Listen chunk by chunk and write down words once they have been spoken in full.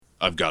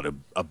I've got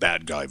a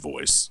bad guy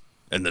voice,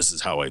 and this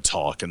is how I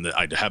talk, and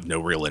I have no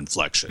real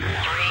inflection.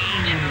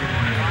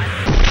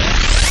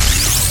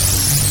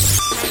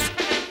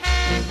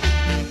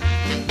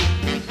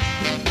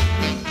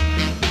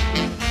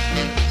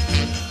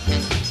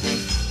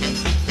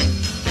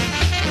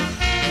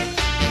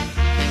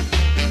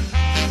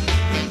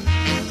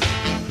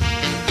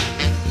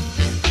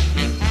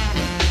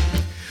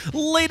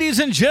 Ladies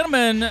and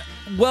gentlemen,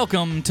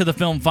 welcome to the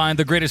Film Find,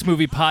 the greatest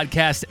movie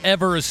podcast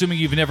ever, assuming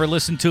you've never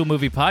listened to a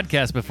movie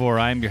podcast before.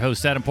 I'm your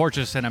host, Adam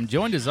Porteous, and I'm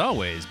joined as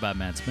always by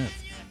Matt Smith.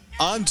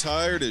 I'm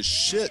tired as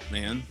shit,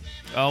 man.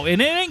 Oh,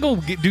 and it ain't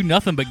going to do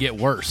nothing but get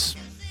worse.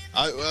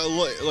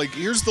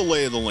 Here's the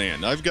lay of the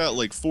land. I've got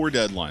like 4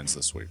 deadlines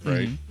this week,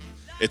 right?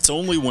 Mm-hmm. It's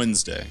only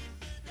Wednesday.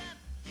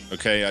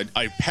 Okay,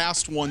 I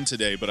passed one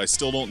today, but I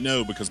still don't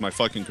know because my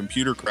fucking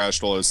computer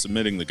crashed while I was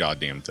submitting the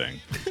goddamn thing.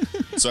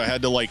 So I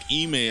had to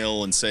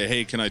email and say,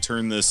 hey, can I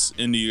turn this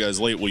into you guys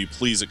late? Will you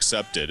please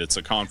accept it? It's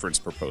a conference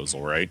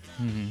proposal, right?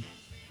 Mm-hmm.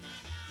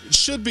 It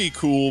should be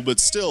cool, but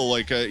still,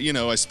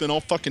 I spent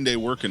all fucking day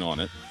working on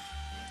it.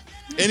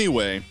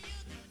 Anyway,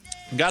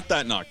 got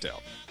that knocked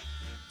out.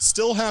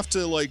 Still have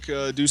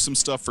to do some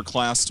stuff for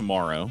class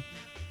tomorrow,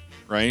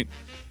 right?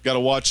 Got to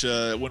watch,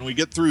 when we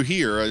get through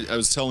here, I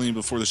was telling you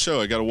before the show,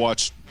 I got to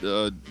watch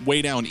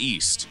Way Down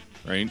East,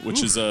 right?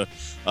 Which is a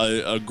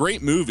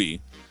great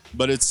movie,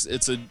 but it's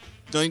a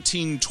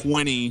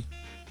 1920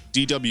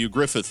 D.W.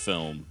 Griffith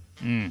film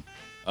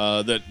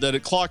that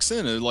it clocks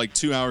in at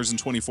 2 hours and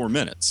 24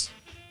 minutes.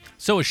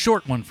 So a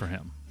short one for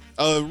him.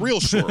 A real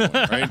short one,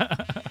 right?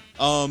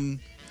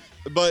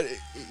 But,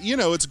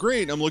 it's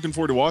great. I'm looking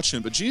forward to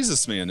watching it, but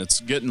Jesus, man, it's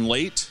getting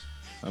late.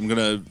 I'm going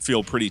to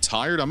feel pretty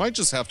tired. I might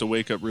just have to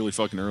wake up really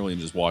fucking early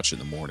and just watch it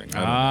in the morning.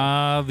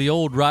 The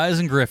old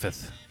Rising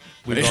Griffith.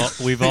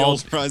 We've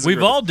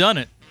all done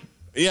it.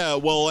 Yeah,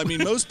 well, I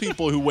mean, most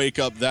people who wake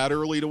up that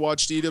early to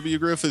watch D.W.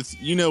 Griffith,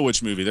 you know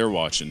which movie they're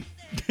watching.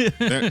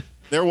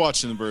 They're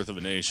watching The Birth of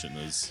a Nation,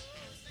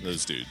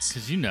 those dudes.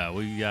 Because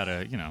we got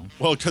to,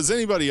 Well, because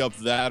anybody up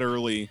that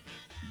early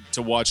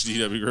to watch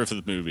D.W.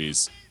 Griffith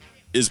movies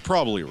is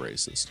probably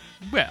racist.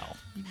 Well,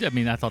 I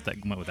mean, I thought that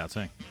went without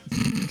saying.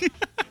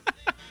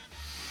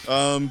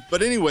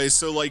 But anyway,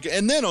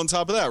 and then on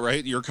top of that,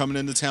 right, you're coming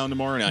into town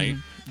tomorrow night.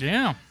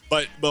 Yeah.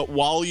 But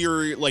while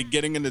you're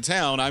getting into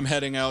town, I'm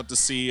heading out to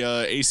see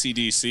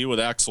AC/DC with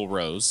Axl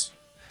Rose.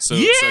 So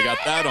I got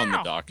that on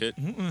the docket.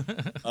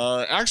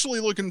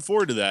 Actually looking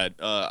forward to that.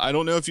 I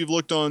don't know if you've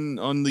looked on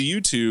the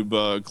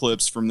YouTube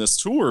clips from this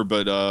tour,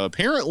 but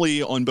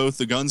apparently on both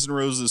the Guns N'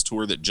 Roses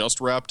tour that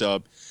just wrapped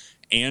up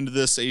and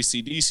this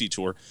AC/DC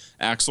tour,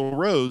 Axl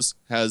Rose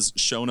has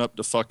shown up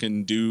to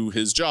fucking do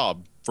his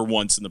job for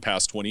once in the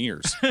past 20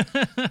 years.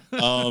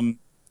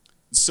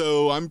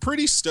 So I'm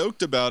pretty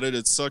stoked about it.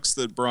 It sucks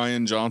that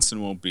Brian Johnson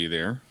won't be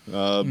there.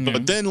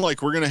 But then, we're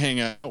going to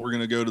hang out. We're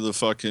going to go to the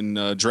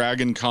fucking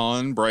Dragon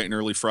Con bright and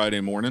early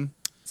Friday morning.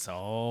 It's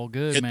all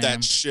good, Hit man.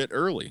 that shit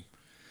early.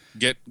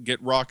 Get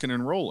rocking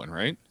and rolling,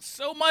 right?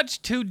 So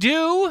much to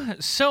do.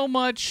 So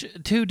much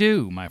to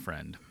do, my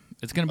friend.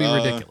 It's going to be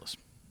ridiculous.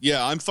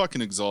 Yeah, I'm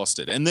fucking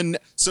exhausted. And then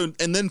fucking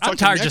I'm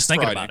tired next just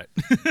thinking Friday,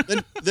 about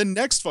it. then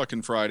next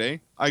fucking Friday,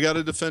 I got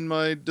to defend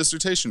my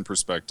dissertation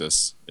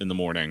prospectus in the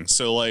morning.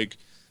 So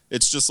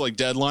it's just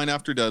deadline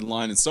after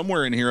deadline, and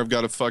somewhere in here I've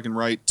got to fucking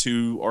write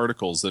 2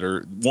 articles that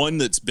are one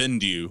that's been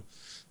due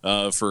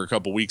for a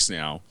couple weeks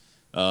now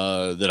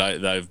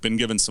that I've been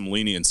given some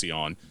leniency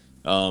on.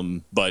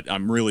 But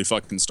I'm really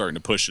fucking starting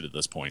to push it at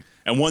this point.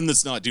 And one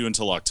that's not due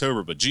until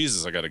October, but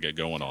Jesus, I got to get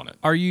going on it.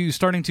 Are you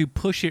starting to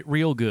push it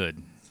real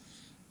good?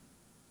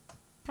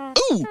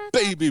 Ooh,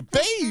 baby.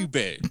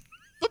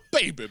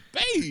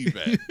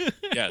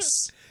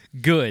 Yes.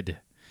 Good.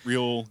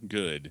 Real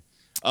good.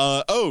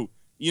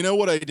 You know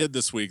what I did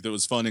this week that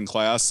was fun in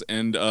class,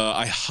 and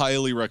I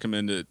highly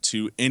recommend it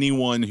to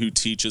anyone who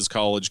teaches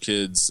college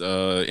kids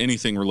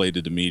anything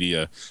related to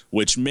media,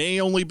 which may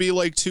only be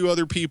 2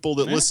 other people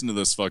that listen to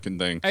this fucking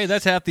thing. Hey,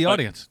 that's half the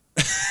audience.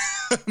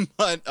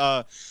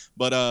 I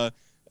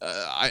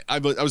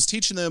was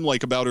teaching them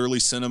about early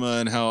cinema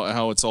and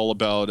how it's all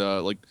about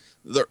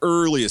the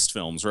earliest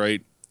films,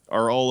 right,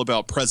 are all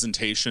about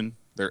presentation,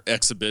 their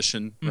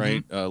exhibition,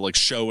 right,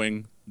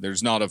 showing.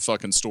 There's not a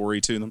fucking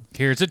story to them.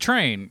 Here's a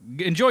train.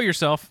 Enjoy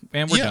yourself,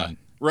 and we're done.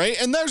 Right,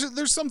 and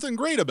there's something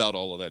great about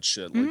all of that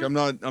shit. I'm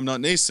not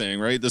naysaying,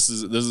 right? This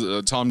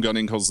is Tom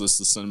Gunning calls this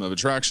the cinema of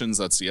attractions.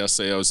 That's the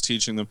essay I was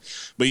teaching them.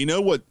 But you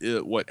know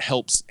what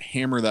helps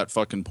hammer that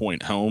fucking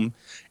point home,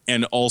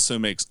 and also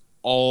makes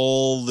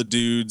all the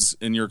dudes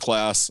in your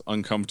class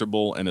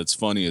uncomfortable, and it's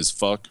funny as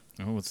fuck.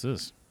 Oh, what's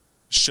this?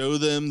 Show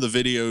them the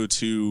video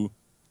to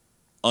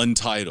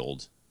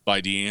Untitled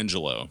by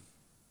D'Angelo.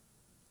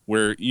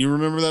 Where you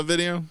remember that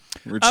video?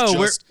 We're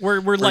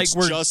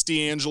just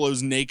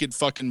D'Angelo's naked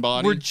fucking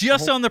body. We're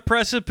just on the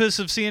precipice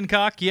of seeing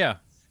cock. Yeah.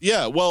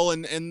 Yeah, well,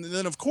 and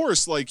then of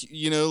course, like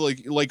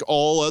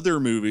all other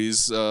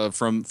movies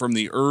from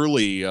the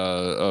early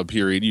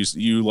period,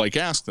 you like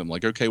ask them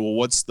like, okay, well,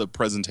 what's the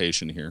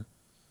presentation here,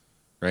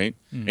 right?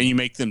 Mm-hmm. And you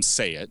make them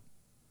say it,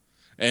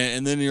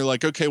 And then you're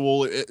like, okay,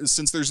 well,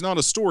 since there's not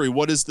a story,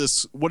 what is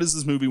this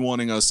movie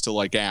wanting us to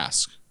like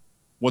ask?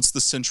 What's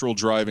the central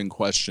driving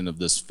question of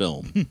this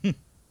film?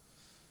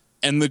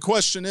 And the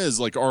question is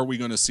like, are we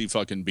going to see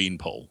fucking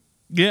Beanpole?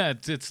 Yeah,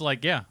 it's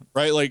like, yeah.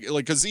 Right? Like,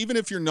 because even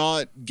if you're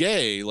not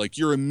gay, like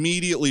you're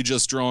immediately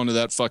just drawn to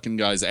that fucking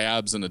guy's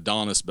abs and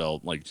Adonis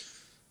belt. Like,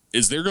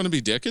 is there going to be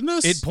dick in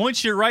this? It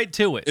points you right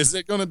to it. Is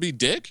it going to be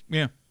dick?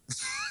 Yeah.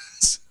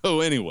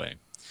 So anyway,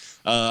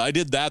 I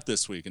did that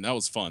this week, and that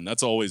was fun.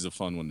 That's always a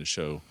fun one to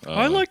show.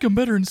 I like them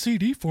better in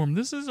CD form.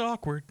 This is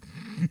awkward.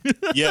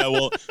 Yeah,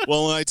 well,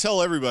 and I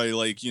tell everybody,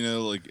 like, you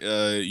know, like,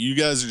 you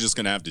guys are just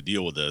going to have to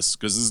deal with this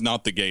because this is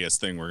not the gayest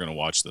thing we're going to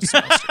watch this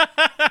semester.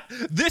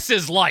 This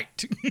is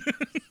light.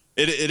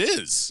 It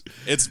is.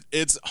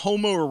 It's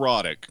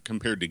homoerotic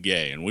compared to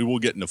gay, and we will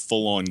get into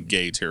full-on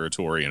gay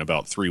territory in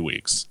about 3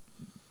 weeks.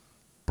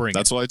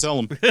 That's what I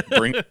tell them.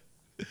 Bring it.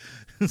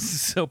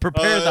 So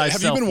prepare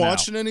thyself. Have you been now.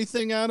 watching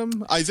anything,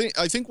 Adam? I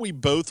think we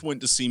both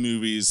went to see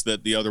movies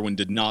that the other one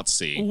did not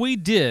see. We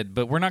did,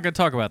 but we're not going to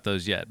talk about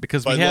those yet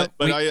because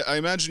I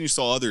imagine you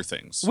saw other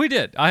things. We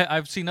did.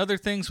 I've seen other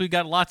things. We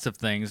got lots of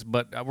things,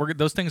 but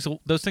those things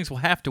will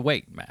have to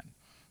wait, Matt.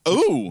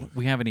 Oh,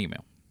 we have an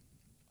email.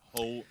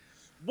 Oh,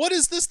 what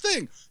is this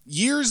thing?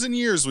 Years and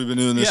years we've been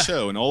doing this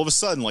show, and all of a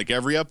sudden, like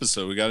every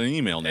episode, we got an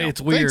email now. It's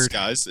weird. Thanks,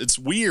 guys. It's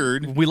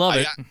weird. We love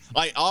it.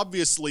 I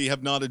obviously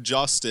have not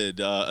adjusted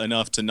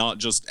enough to not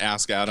just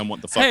ask Adam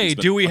what the fuck. Hey,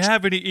 do we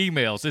have any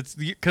emails? It's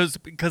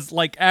because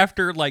like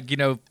after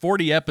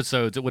 40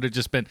 episodes, it would have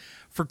just been,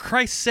 for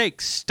Christ's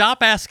sake,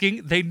 stop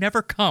asking. They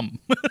never come.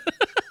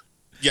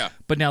 Yeah,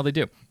 but now they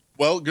do.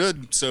 Well,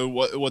 good. So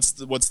what's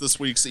this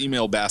week's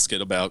email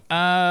basket about?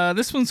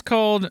 This one's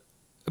called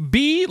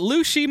B.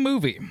 Lucy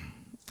Movie.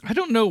 I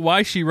don't know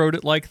why she wrote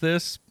it like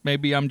this.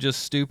 Maybe I'm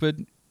just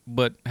stupid,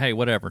 but hey,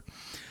 whatever.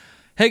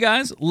 Hey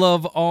guys,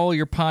 love all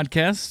your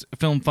podcasts,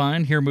 Film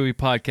Fine, Here Movie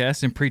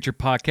Podcast, and Preacher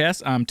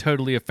Podcast. I'm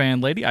totally a fan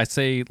lady. I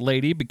say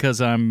lady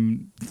because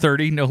I'm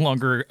 30, no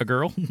longer a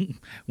girl.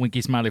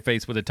 Winky smiley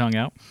face with a tongue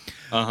out.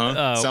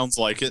 Sounds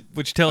like it.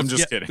 I'm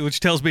just kidding. Which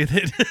tells me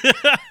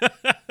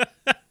that...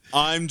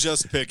 I'm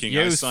just picking.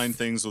 I sign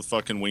things with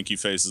fucking winky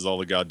faces all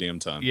the goddamn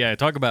time. Yeah,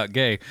 talk about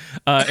gay.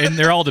 And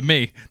they're all to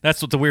me. That's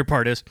what the weird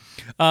part is.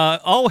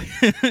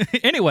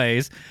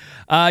 Anyways,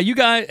 have you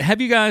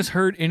guys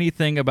heard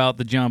anything about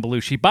the John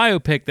Belushi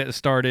biopic that's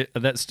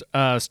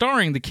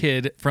starring the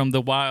kid from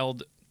the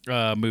Wild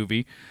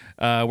movie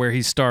where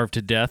he's starved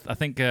to death? I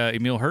think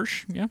Emil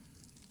Hirsch, yeah?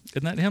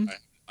 Isn't that him?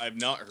 I've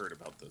not heard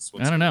about this.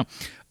 I don't know.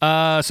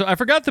 So I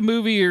forgot the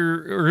movie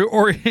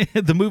or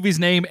the movie's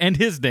name and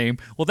his name.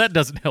 Well, that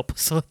doesn't help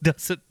us,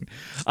 does it?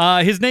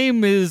 His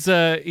name is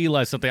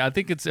Eli something. I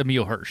think it's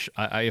Emil Hirsch.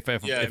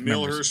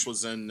 Emil Hirsch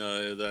was in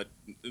that.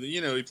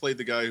 You know, he played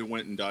the guy who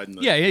went and died in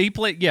the. Yeah, he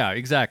played. Yeah,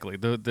 exactly.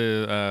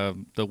 The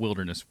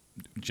wilderness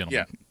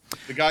gentleman. Yeah.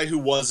 The guy who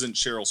wasn't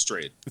Cheryl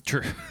Strayed.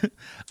 True.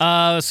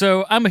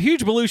 So I'm a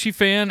huge Belushi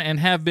fan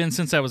and have been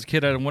since I was a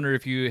kid. I wonder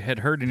if you had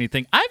heard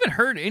anything. I haven't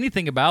heard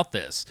anything about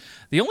this.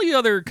 The only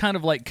other kind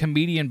of like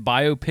comedian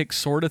biopic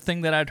sort of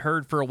thing that I'd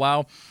heard for a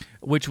while,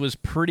 which was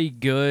pretty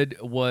good,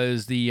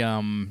 was the the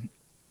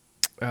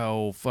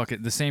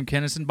Sam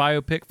Kinison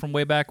biopic from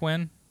way back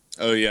when.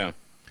 Oh yeah.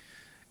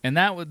 And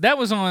that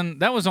was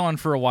on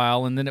for a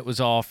while, and then it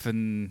was off,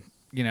 and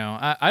you know,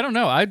 I don't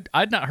know.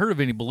 I'd not heard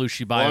of any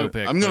Belushi biopic.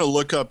 Well, I'm going to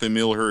look up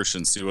Emil Hirsch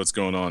and see what's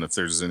going on, if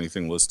there's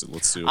anything listed.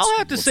 Let's see. I'll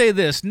have to say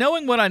this.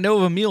 Knowing what I know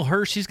of Emil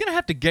Hirsch, he's going to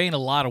have to gain a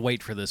lot of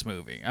weight for this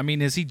movie. I mean,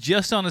 is he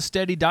just on a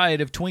steady diet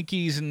of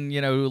Twinkies and,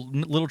 you know,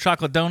 little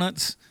chocolate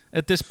donuts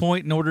at this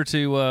point in order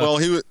to... Well,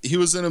 he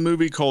was in a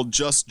movie called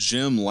Just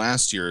Jim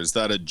last year. Is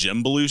that a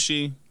Jim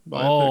Belushi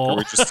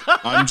biopic? Oh.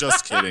 I'm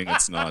just kidding.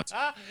 It's not.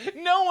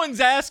 No one's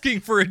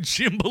asking for a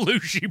Jim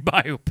Belushi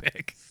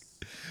biopic.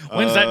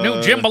 When's that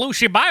new Jim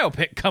Belushi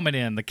biopic coming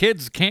in? The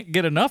kids can't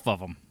get enough of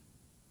them.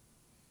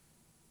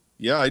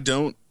 Yeah, I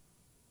don't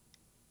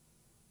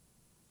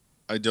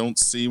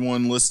see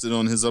one listed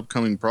on his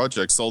upcoming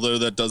projects, although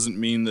that doesn't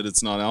mean that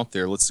it's not out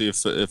there. Let's see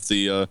if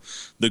the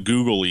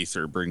Google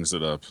Ether brings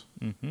it up.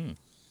 Mm-hmm.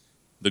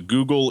 The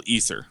Google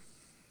Ether.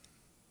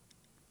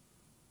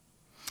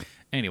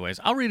 Anyways,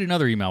 I'll read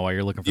another email while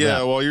you're looking for that.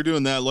 Yeah, while you're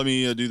doing that, let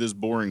me do this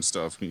boring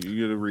stuff. You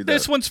got to read that.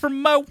 This one's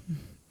from Mo.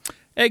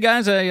 Hey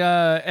guys,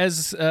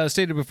 as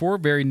stated before,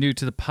 very new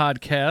to the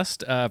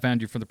podcast.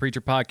 Found you from the Preacher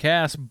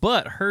Podcast,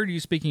 but heard you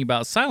speaking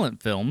about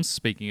silent films.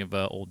 Speaking of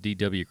old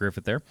D.W.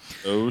 Griffith there.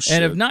 Oh shit!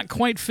 And have not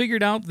quite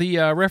figured out the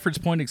reference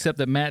point, except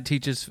that Matt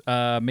teaches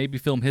maybe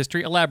film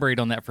history. Elaborate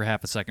on that for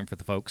half a second for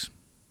the folks.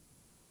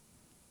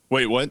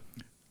 Wait, what?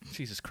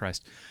 Jesus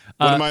Christ!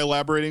 What am I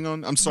elaborating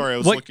on? I'm sorry, I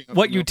was looking up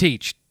what you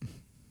teach.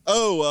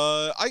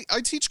 Oh,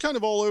 I teach kind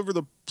of all over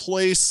the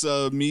place,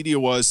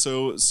 media-wise.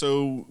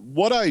 So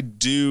what I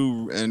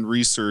do and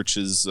research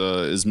is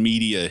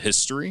media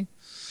history,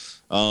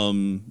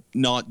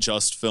 not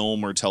just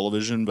film or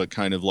television, but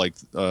kind of like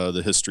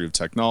the history of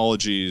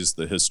technologies,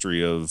 the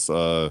history of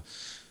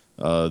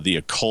the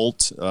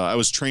occult. I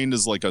was trained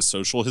as like a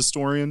social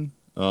historian,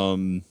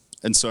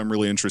 And so I'm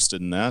really interested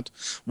in that.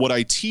 What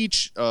I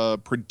teach,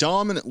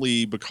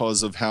 predominantly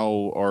because of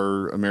how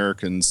our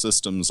American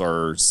systems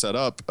are set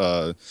up,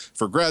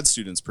 for grad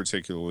students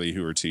particularly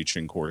who are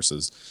teaching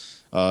courses,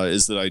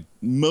 is that I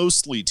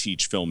mostly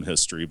teach film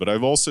history, but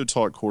I've also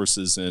taught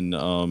courses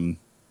in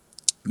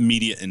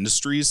media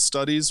industries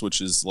studies, which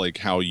is like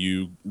how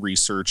you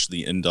research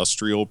the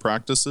industrial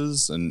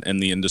practices and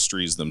the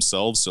industries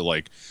themselves. So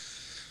like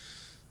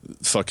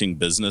fucking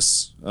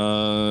business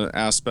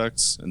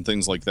aspects and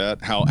things like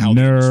that. How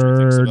the industry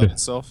thinks about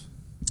itself.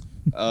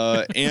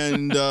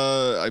 And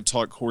I've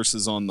taught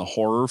courses on the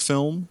horror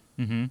film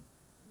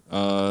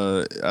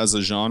as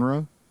a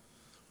genre.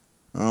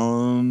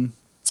 And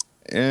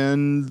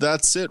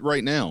that's it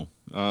right now.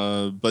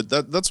 But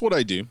that's what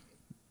I do.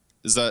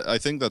 I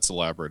think that's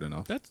elaborate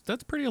enough.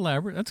 That's pretty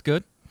elaborate. That's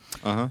good.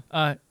 Uh-huh.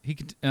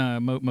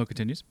 Mo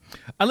continues.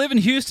 I live in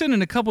Houston,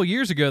 and a couple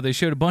years ago, they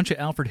showed a bunch of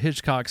Alfred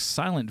Hitchcock's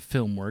silent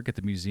film work at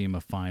the Museum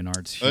of Fine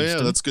Arts, Houston. Oh,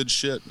 yeah, that's good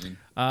shit.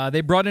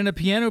 They brought in a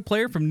piano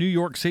player from New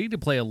York City to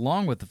play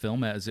along with the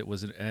film, as it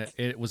was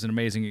an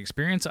amazing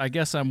experience. I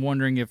guess I'm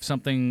wondering if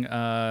something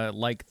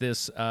like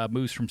this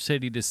moves from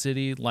city to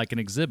city like an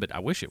exhibit. I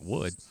wish it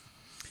would.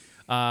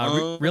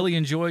 Really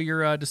enjoy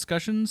your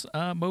discussions,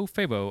 Mo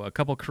Favo. A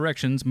couple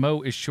corrections.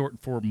 Mo is short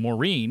for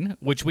Maureen,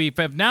 which we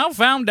have now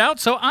found out.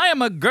 So I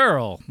am a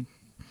girl,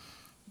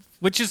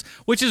 which is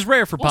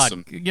rare for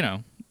awesome.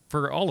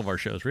 for all of our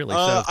shows, really.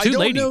 So I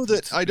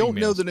don't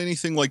know that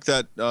anything like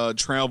that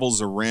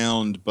travels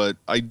around, but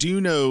I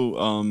do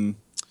know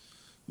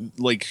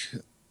like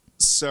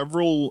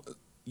several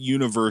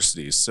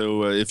universities.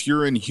 So if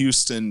you're in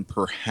Houston,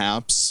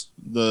 perhaps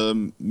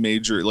the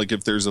major, like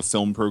if there's a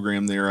film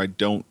program there, I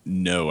don't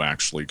know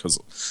actually,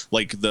 because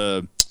like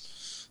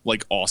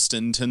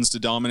Austin tends to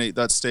dominate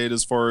that state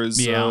as far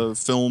as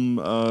film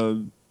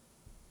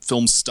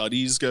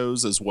studies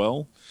goes as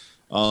well,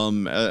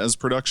 as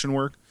production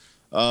work.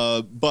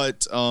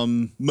 But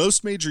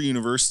most major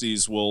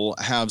universities will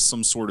have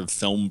some sort of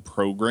film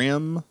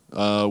program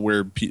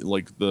where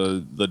like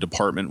the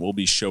department will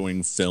be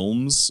showing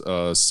films,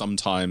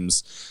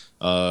 sometimes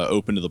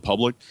open to the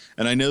public.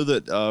 And I know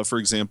that, for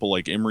example,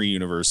 like Emory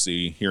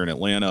University here in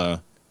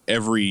Atlanta,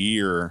 every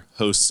year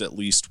hosts at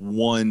least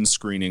one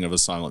screening of a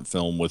silent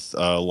film with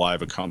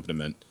live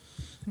accompaniment.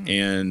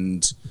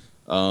 And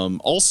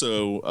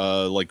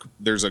also, like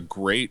there's a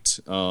great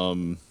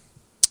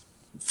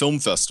film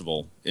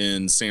festival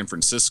in San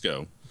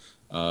Francisco,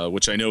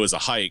 which I know is a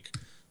hike,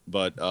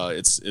 but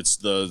it's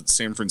the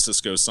San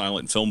Francisco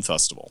Silent Film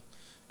Festival,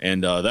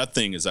 and that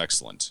thing is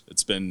excellent.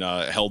 It's been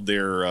held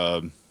there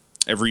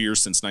every year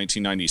since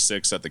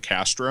 1996 at the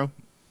Castro,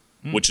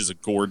 which is a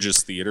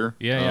gorgeous theater.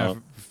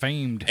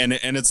 Famed, and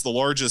it's the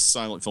largest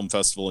silent film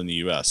festival in the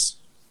U.S.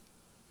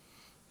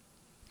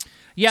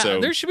 Yeah,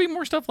 so, there should be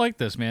more stuff like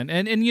this, man.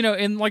 And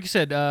and like you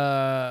said,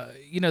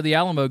 the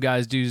Alamo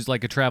guys do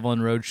like a travel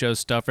and roadshow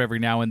stuff every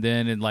now and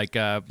then, and like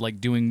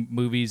doing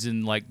movies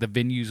and like the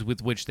venues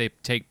with which they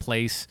take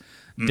place,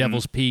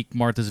 Devil's Peak,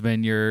 Martha's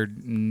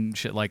Vineyard, and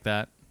shit like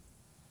that.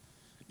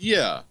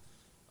 Yeah,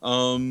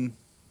 I'm.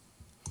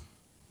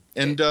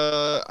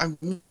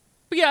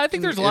 But yeah, I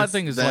think there's a lot of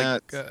things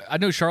like I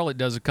know Charlotte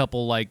does a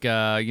couple like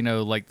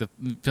like the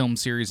film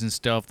series and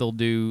stuff. They'll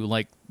do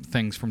like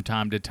things from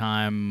time to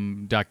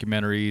time,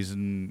 documentaries,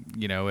 and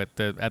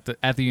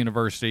at the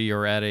university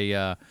or at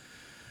a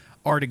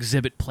art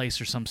exhibit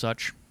place or some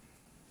such.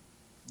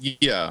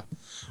 Yeah,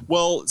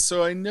 well,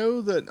 so I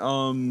know that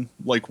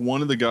like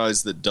one of the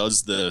guys that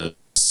does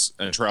this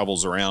and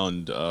travels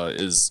around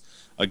is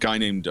a guy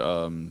named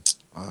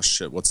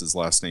what's his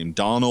last name?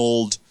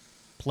 Donald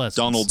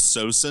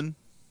Sosin.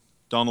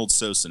 Donald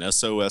Sosin,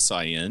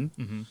 Sosin,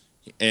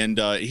 and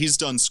he's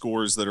done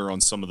scores that are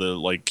on some of the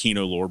like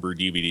Kino Lorber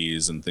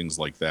DVDs and things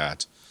like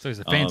that. So he's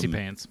a fancy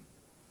pants,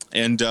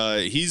 and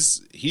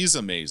he's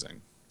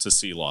amazing to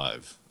see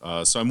live.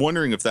 So I'm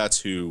wondering if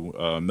that's who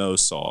Mo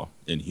saw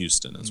in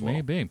Houston as well.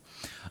 Maybe.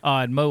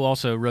 And Mo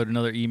also wrote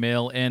another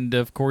email, and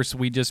of course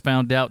we just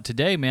found out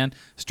today, man.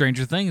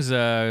 Stranger Things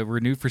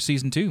renewed for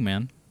season 2,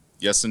 man.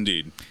 Yes,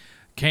 indeed.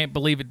 Can't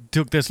believe it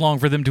took this long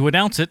for them to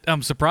announce it.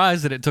 I'm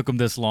surprised that it took them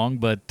this long,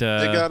 but they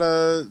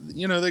gotta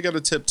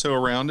tiptoe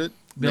around it,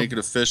 make it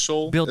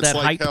official. Build that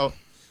hype.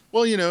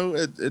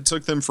 It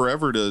took them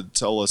forever to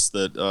tell us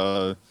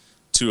that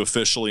to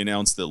officially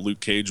announce that Luke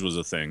Cage was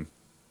a thing,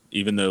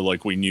 even though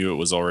like we knew it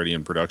was already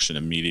in production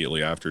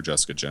immediately after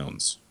Jessica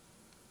Jones.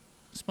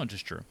 This much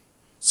is true.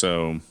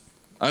 So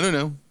I don't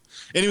know.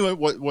 Anyway,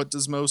 what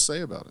does Mo say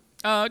about it?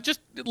 Just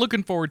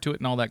looking forward to it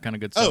and all that kind of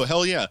good stuff. Oh,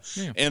 hell yeah.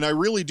 And I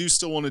really do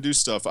still want to do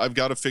stuff. I've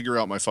got to figure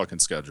out my fucking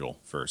schedule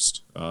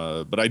first.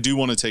 But I do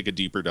want to take a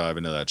deeper dive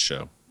into that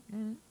show.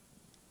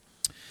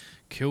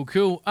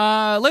 Cool.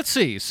 Let's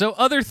see. So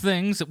other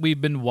things that we've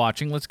been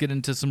watching. Let's get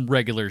into some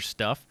regular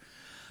stuff.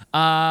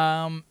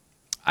 I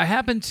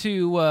happened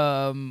to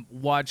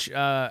watch,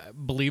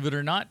 believe it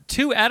or not,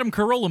 2 Adam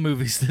Carolla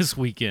movies this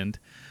weekend.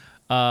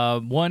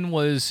 One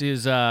was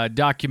his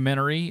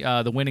documentary,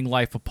 The Winning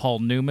Life of Paul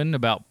Newman,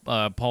 about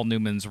Paul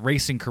Newman's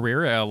racing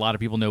career. A lot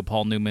of people know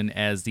Paul Newman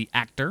as the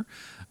actor,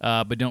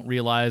 but don't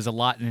realize a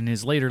lot in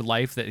his later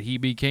life that he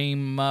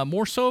became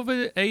more so of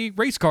a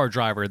race car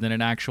driver than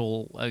an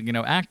actual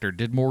actor.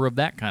 Did more of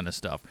that kind of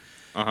stuff.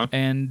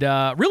 And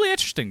really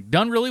interesting.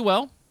 Done really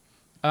well.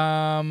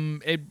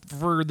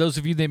 For those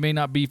of you that may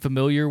not be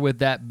familiar with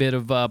that bit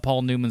of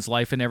Paul Newman's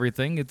life and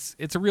everything,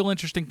 it's a real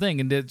interesting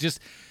thing. And it just...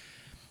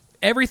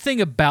 everything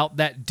about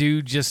that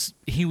dude,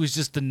 he was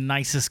just the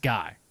nicest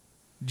guy.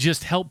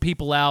 Just helped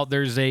people out.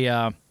 There's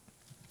a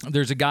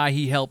guy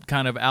he helped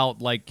kind of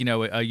out, like,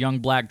 a young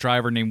black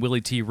driver named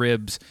Willie T.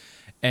 Ribbs,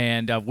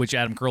 and which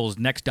Adam Carolla's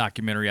next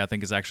documentary, I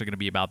think, is actually going to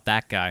be about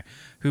that guy,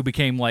 who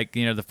became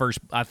the first.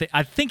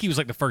 I think he was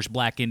like the first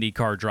black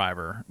IndyCar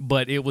driver,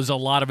 but a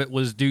lot of it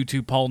was due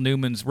to Paul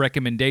Newman's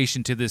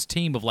recommendation to this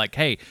team of like,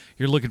 hey,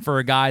 you're looking for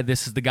a guy,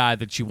 this is the guy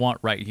that you want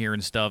right here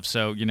and stuff.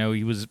 So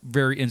he was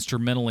very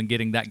instrumental in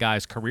getting that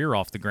guy's career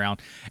off the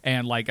ground,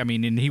 and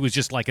and he was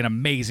just like an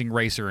amazing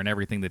racer in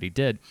everything that he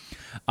did.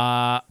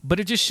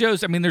 But it just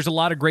shows. There's a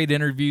lot of great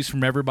interviews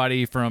from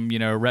everybody from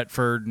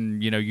Retford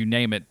and you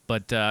name it,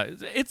 but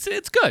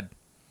it's good.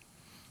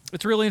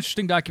 It's a really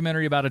interesting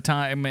documentary about a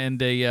time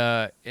and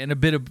a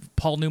bit of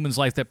Paul Newman's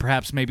life that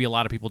perhaps maybe a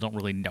lot of people don't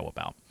really know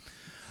about.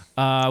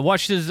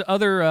 Watched his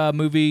other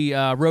movie,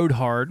 Road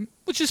Hard,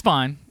 which is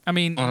fine.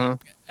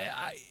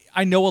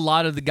 I know a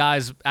lot of the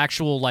guy's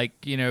actual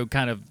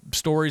kind of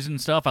stories and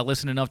stuff. I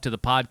listen enough to the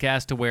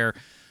podcast to where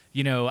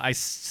I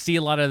see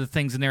a lot of the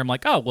things in there. I'm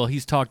like, oh, well,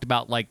 he's talked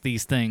about like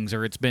these things,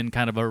 or it's been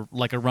kind of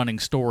a running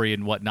story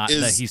and whatnot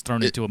that he's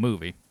thrown into a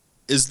movie.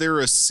 Is there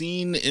a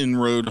scene in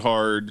Road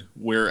Hard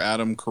where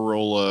Adam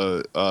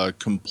Carolla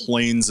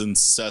complains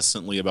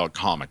incessantly about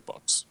comic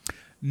books?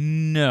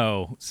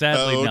 No,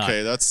 sadly not.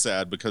 Okay, that's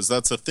sad because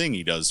that's a thing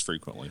he does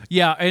frequently.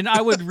 Yeah, and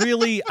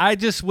I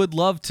just would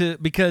love to,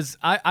 because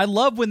I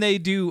love when they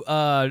do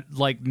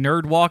like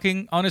nerd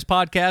walking on his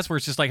podcast, where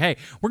it's just like, hey,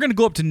 we're going to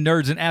go up to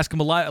nerds and ask them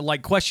a lot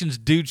like questions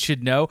dudes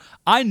should know.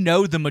 I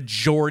know the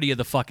majority of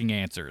the fucking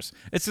answers.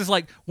 It's just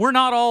like, we're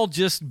not all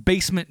just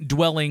basement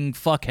dwelling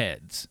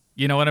fuckheads.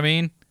 You know what I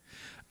mean?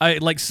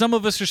 Like, some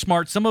of us are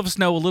smart. Some of us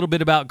know a little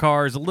bit about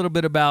cars, a little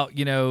bit about,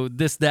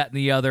 this, that, and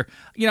the other.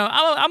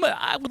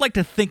 I would like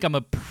to think I'm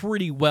a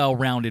pretty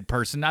well-rounded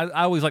person. I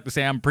always like to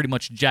say I'm pretty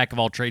much jack of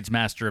all trades,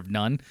 master of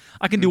none.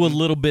 I can do a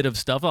little bit of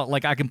stuff.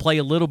 Like, I can play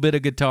a little bit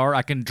of guitar.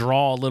 I can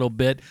draw a little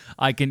bit.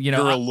 I can,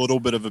 You're a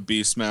little bit of a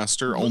beast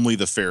master. Only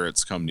the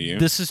ferrets come to you.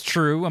 This is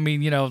true.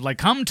 Like,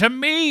 come to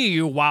me,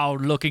 you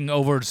wild-looking,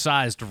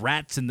 oversized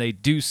rats, and they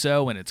do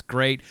so, and it's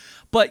great.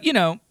 But,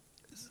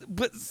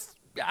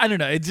 I don't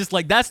know. It's just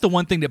like, that's the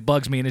one thing that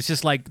bugs me. And it's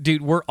just like,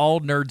 dude, we're all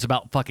nerds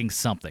about fucking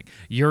something.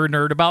 You're a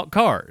nerd about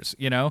cars,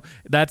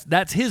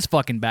 That's his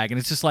fucking bag. And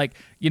it's just like,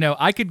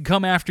 I could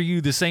come after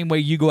you the same way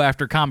you go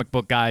after comic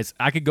book guys.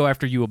 I could go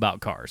after you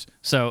about cars.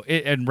 So,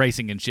 and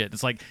racing and shit.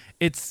 It's like,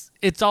 it's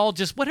all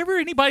just whatever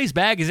anybody's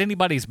bag is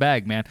anybody's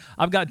bag, man.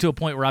 I've gotten to a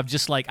point where I've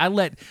just like,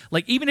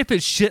 even if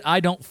it's shit I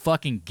don't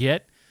fucking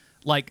get,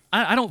 like,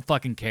 I don't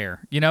fucking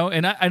care,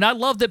 and I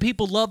love that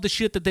people love the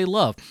shit that they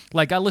love.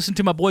 Like, I listen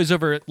to my boys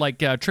over at like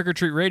Trick or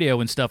Treat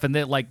Radio and stuff, and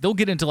they'll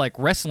get into like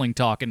wrestling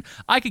talk, and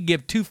I could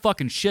give two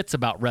fucking shits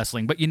about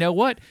wrestling, but you know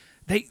what?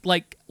 They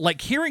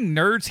like hearing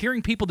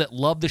people that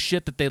love the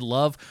shit that they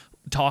love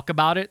talk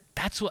about it.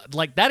 That's what,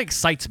 like, that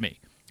excites me.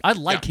 I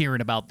love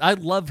hearing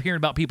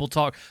about people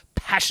talk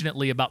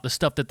passionately about the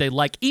stuff that they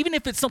like, even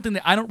if it's something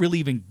that I don't really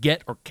even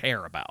get or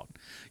care about,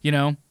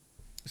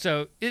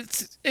 So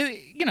it's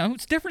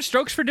different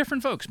strokes for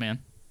different folks, man.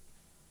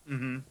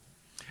 Mm-hmm.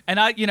 And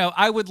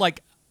I would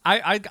like,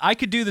 I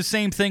could do the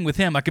same thing with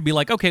him. I could be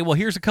like, okay, well,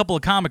 here's a couple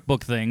of comic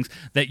book things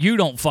that you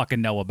don't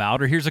fucking know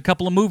about, or here's a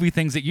couple of movie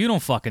things that you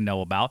don't fucking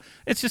know about.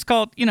 It's just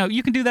called,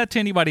 you can do that to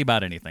anybody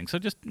about anything. So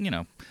just,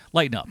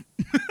 lighten up.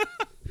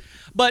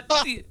 But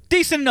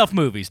decent enough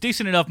movies.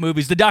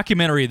 The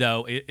documentary,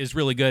 though, is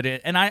really good.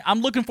 And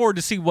I'm looking forward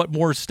to see what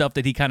more stuff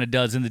that he kind of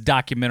does in the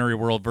documentary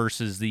world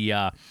versus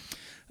the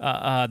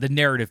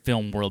narrative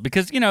film world,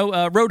 because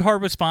Road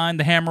Hard was fine,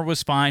 The Hammer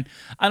was fine.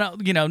 I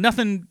don't,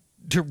 nothing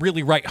to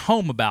really write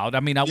home about.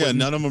 None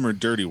of them are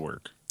dirty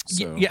work.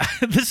 So. Yeah,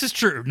 this is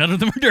true. None of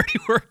them are dirty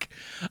work.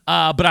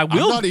 But I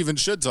will. I'm not even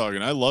shit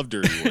talking. I love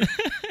dirty work.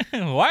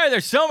 Why are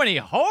there so many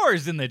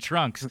whores in the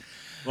trunks?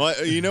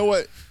 Well, you know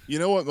what?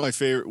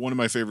 One of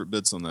my favorite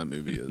bits on that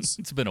movie is.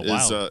 It's been a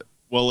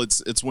while.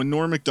 It's when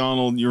Norm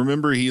Macdonald. You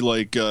remember he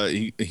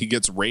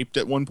gets raped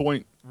at one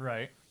point,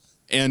 right?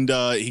 And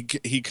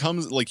he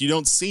comes, like, you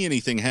don't see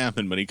anything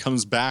happen, but he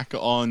comes back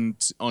on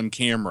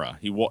camera.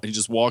 He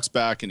just walks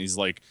back and he's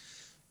like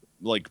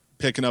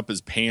picking up his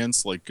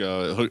pants, like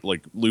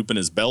looping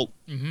his belt,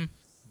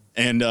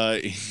 and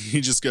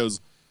he just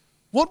goes,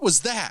 "What was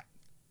that?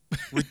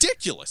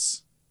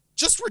 Ridiculous,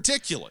 just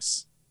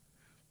ridiculous."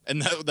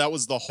 And that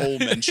was the whole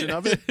mention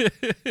of it.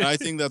 And I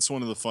think that's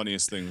one of the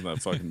funniest things in that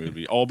fucking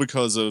movie. All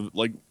because of,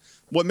 like,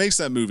 what makes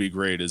that movie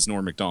great is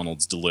Norm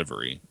Macdonald's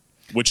delivery.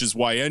 which is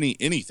why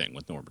anything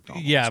with Norm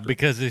Macdonald. Yeah,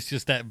 because it's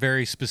just that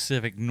very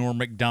specific Norm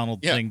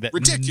Macdonald thing that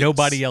ridiculous.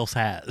 nobody else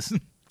has.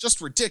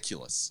 Just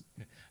ridiculous.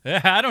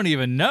 I don't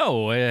even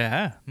know.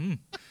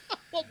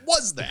 What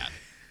was that?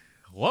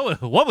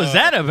 What was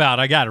that about?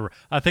 I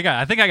think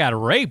I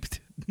got raped.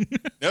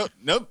 No,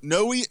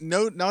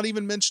 not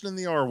even mentioning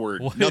the R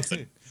word. What?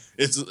 Nothing.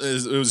 It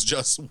was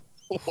just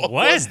what What?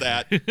 was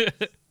that?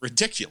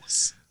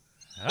 Ridiculous.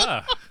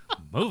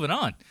 Moving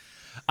on.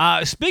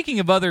 Speaking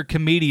of other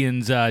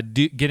comedians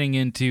getting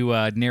into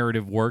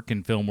narrative work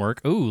and film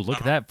work, ooh, look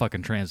at that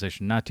fucking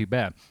transition. Not too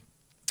bad.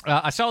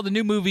 I saw the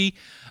new movie.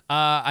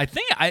 I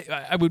think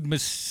I would,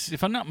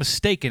 if I'm not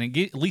mistaken,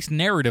 at least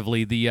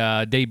narratively,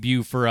 the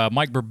debut for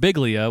Mike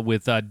Birbiglia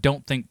with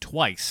Don't Think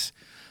Twice.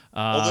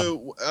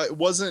 Although it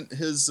wasn't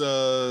his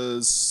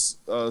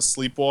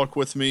Sleepwalk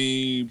with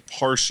Me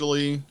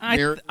partially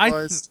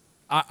narrativized.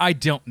 I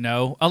don't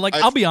know.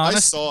 I'll be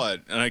honest. I saw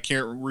it, and I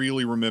can't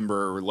really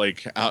remember,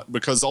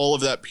 because all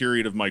of that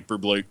period of Mike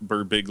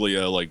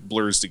Birbiglia,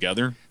 blurs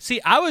together. See,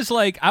 I was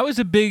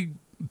a big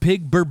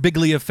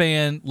Birbiglia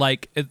fan,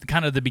 at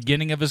kind of the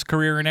beginning of his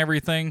career and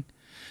everything.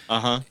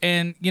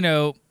 And,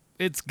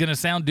 it's going to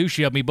sound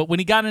douchey of me, but when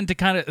he got into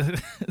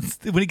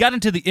when he got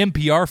into the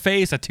NPR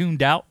phase, I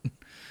tuned out.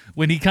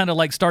 When he kind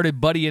of,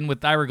 started buddying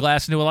with Ira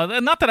Glass and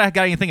not that I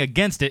got anything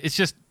against it. It's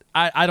just,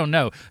 I don't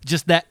know.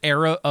 Just that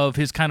era of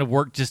his kind of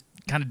work just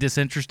kind of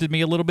disinterested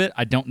me a little bit.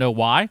 I don't know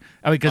why.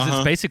 Because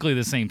it's basically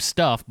the same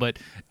stuff, but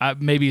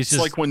maybe it's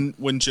just... like when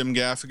Jim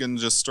Gaffigan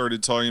just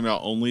started talking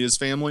about only his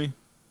family.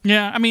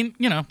 Yeah, I mean,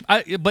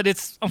 but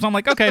it's... I'm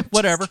like, okay,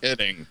 whatever. Just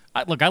kidding.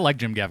 I like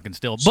Jim Gaffigan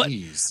still, but...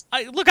 Jeez.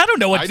 I don't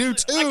know what... I do,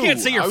 too. I can't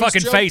see your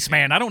fucking face,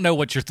 man. I don't know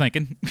what you're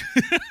thinking.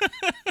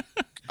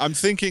 I'm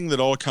thinking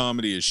that all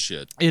comedy is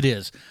shit. It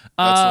is.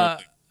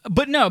 That's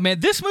but no, man,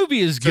 this movie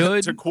is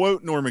good. To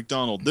quote Norm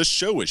Macdonald, this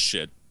show is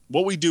shit.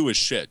 What we do is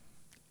shit.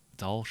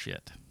 It's all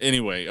shit.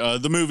 Anyway,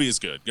 the movie is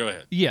good. Go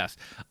ahead. Yes.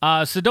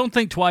 So Don't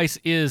Think Twice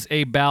is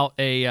about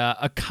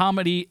a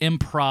comedy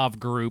improv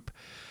group.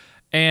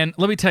 And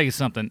let me tell you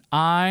something.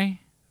 I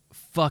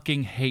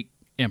fucking hate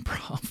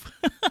improv.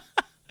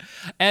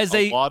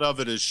 A lot of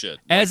it is shit.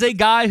 As a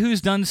guy who's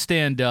done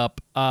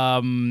stand-up,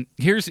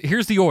 here's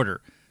the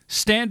order.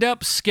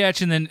 Stand-up,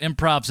 sketch, and then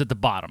improv's at the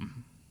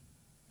bottom.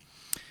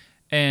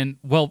 And,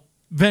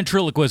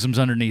 ventriloquism's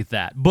underneath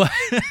that.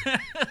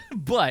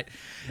 But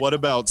what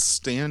about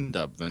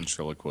stand-up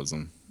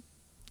ventriloquism?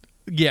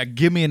 Yeah,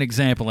 give me an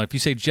example. If you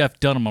say Jeff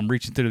Dunham, I'm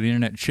reaching through the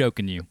internet and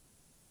choking you.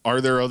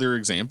 Are there other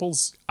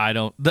examples? I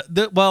don't.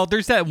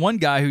 There's that one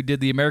guy who did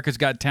the America's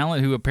Got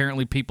Talent who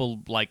apparently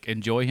people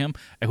enjoy him.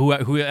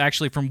 Who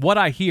actually, from what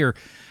I hear,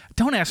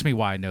 don't ask me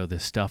why I know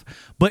this stuff,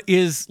 but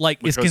is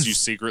because you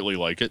secretly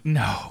like it.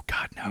 No,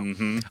 God, no.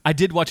 Mm-hmm. I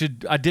did watch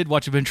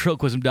a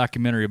ventriloquism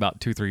documentary about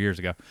 2-3 years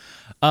ago,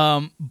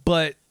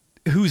 but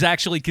who's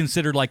actually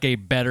considered a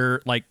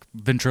better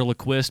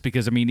ventriloquist,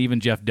 because even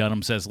Jeff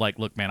Dunham says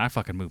look, man, I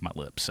fucking move my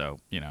lips, so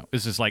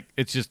it's just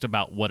it's just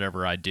about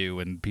whatever I do,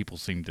 and people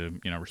seem to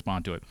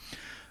respond to it.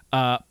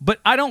 But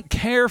I don't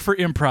care for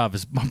improv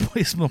is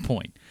my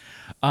point.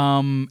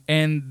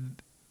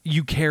 And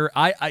you care.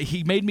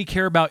 He made me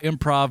care about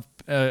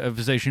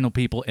improvisational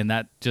people, and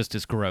that just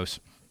is gross.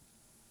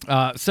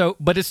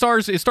 But it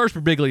stars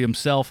Birbiglia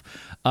himself,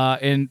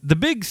 and the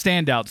big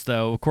standouts,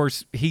 though, of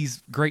course,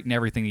 he's great in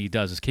everything he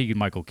does, is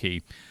Keegan-Michael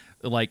Key.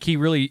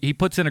 He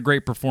puts in a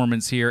great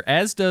performance here,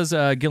 as does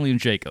Gillian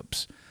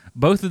Jacobs.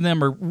 Both of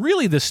them are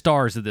really the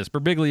stars of this.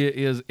 Birbiglia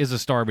is a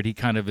star, but he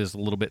kind of is a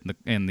little bit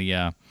in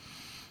the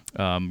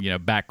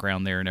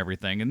background there and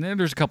everything. And then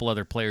there's a couple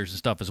other players and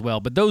stuff as well,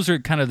 but those are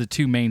kind of the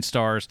two main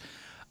stars.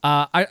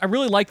 I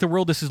really like the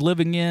world this is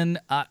living in.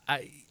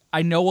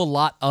 I know a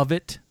lot of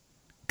it,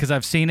 because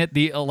I've seen it.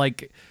 The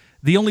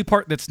only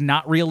part that's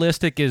not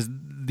realistic is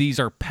these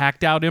are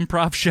packed out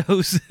improv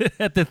shows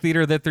at the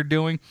theater that they're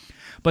doing,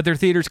 but their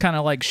theater's kind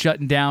of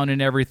shutting down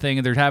and everything,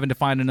 and they're having to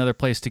find another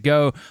place to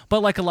go.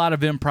 But a lot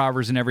of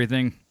improvers and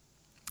everything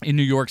in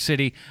New York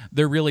City,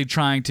 they're really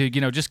trying to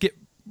just get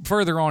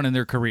further on in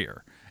their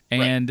career.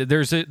 And right.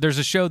 there's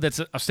a show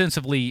that's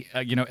ostensibly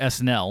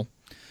SNL,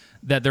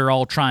 that they're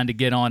all trying to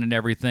get on and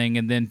everything,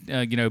 and then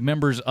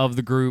members of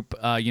the group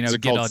is it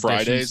get called auditions.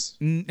 Fridays?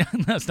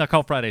 No, it's not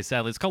called Fridays,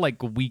 sadly. It's called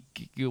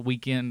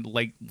weekend,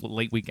 late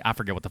week. I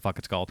forget what the fuck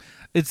it's called.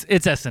 It's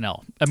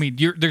SNL.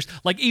 There's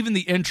even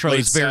the intro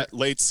is very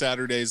late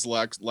Saturdays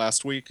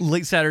last week.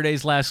 Late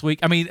Saturdays last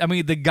week.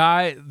 The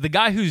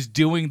guy who's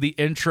doing the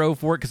intro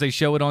for it, because they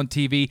show it on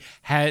TV,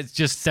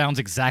 just sounds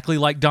exactly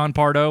like Don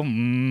Pardo.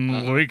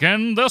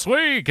 Weekend this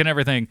week and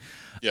everything.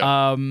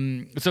 Yeah.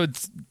 So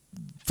it's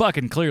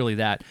fucking clearly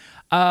that.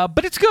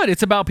 But it's good.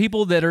 It's about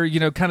people that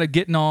are, kind of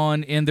getting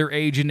on in their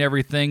age and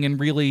everything, and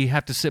really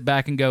have to sit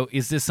back and go,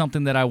 is this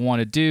something that I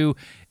want to do?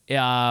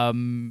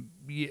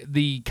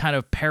 The kind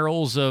of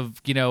perils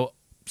of,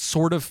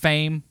 sort of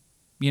fame,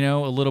 a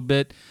little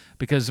bit,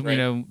 because, right.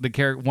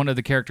 One of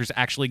the characters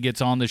actually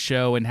gets on the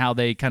show, and how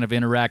they kind of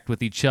interact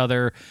with each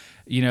other,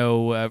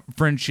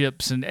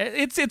 friendships, and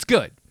it's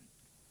good.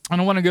 I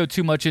don't want to go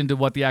too much into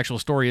what the actual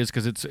story is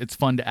because it's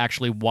fun to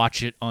actually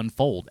watch it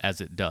unfold as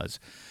it does.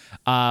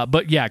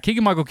 But yeah,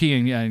 Keegan-Michael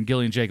Key and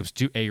Gillian Jacobs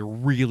do a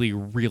really,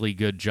 really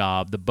good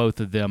job. The both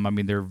of them, I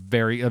mean,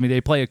 they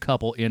play a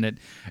couple in it.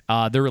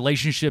 Their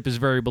relationship is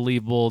very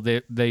believable.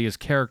 They as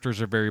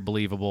characters are very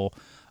believable.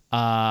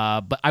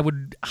 But I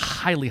would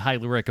highly,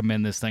 highly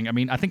recommend this thing. I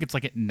mean, I think it's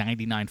like at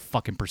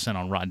 99%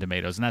 on Rotten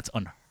Tomatoes, and that's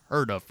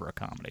unheard of for a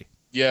comedy.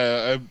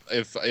 Yeah,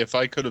 if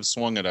I could have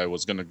swung it, I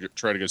was going to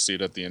try to go see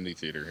it at the indie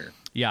theater here.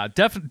 Yeah,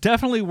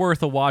 definitely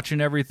worth a watch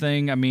and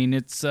everything. I mean,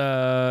 it's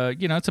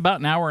it's about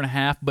an hour and a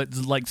half, but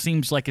like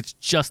seems like it's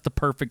just the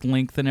perfect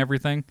length and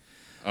everything.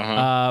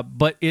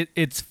 But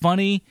it's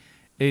funny.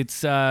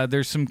 It's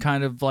there's some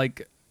kind of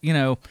like I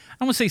don't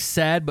want to say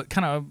sad, but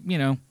kind of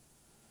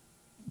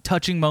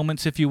touching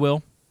moments, if you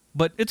will.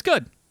 But it's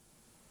good.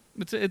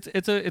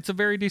 It's a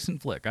very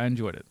decent flick. I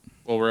enjoyed it.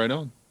 Well, right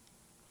on.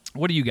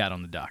 What do you got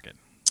on the docket?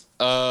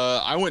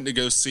 I went to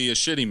go see a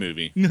shitty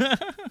movie.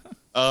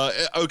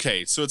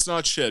 Okay, so it's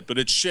not shit, but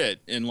it's shit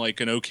in like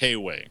an okay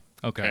way.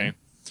 Okay.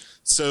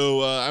 So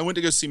I went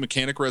to go see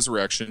Mechanic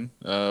Resurrection,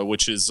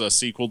 which is a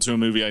sequel to a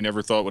movie I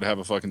never thought would have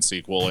a fucking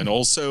sequel, and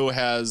also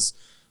has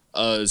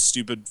a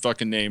stupid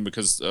fucking name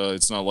because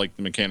it's not like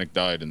the mechanic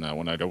died in that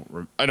one. I don't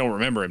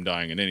remember him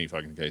dying in any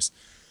fucking case.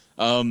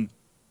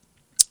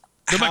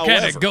 The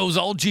mechanic goes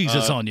all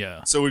Jesus on you.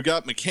 So we've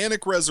got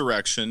Mechanic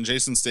Resurrection,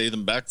 Jason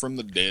Statham back from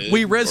the dead.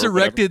 We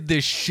resurrected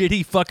this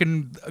shitty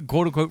fucking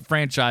quote-unquote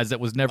franchise that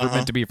was never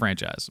meant to be a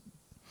franchise.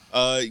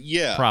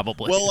 Yeah.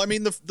 Probably. Well, I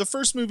mean, the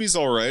first movie's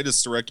all right.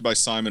 It's directed by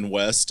Simon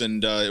West,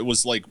 and it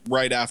was like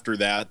right after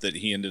that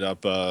he ended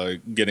up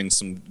getting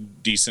some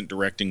decent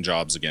directing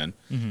jobs again.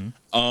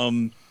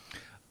 Mm-hmm.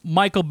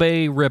 Michael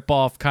Bay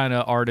ripoff kind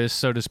of artist,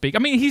 so to speak. I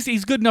mean,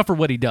 he's good enough for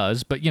what he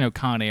does, but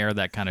Con Air,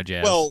 that kind of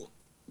jazz.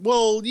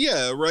 Well,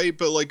 yeah, right.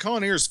 But like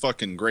Con Air's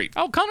fucking great.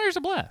 Oh, Con Air's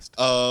a blast.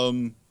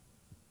 On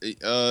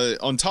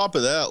top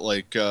of that,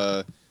 like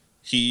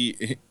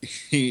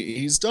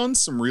he's done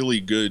some really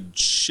good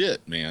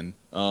shit, man.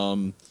 I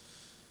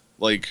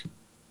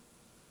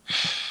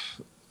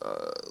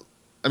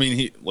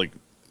mean,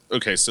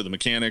 okay, so The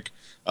Mechanic,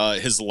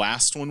 his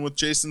last one with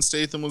Jason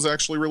Statham was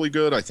actually really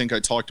good. I think I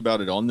talked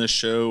about it on this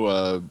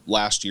show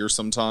last year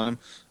sometime,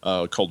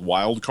 called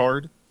Wild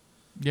Card.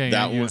 Yeah,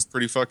 that was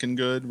pretty fucking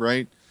good,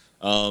 right?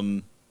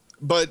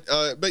 But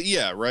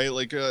yeah, right.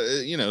 Like,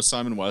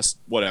 Simon West,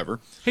 whatever.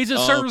 He's a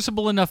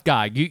serviceable enough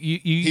guy.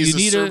 He's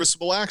a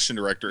serviceable action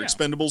director. Yeah.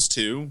 Expendables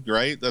 2,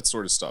 right? That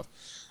sort of stuff.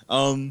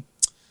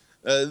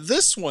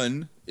 This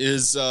one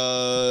is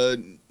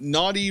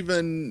not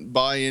even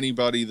by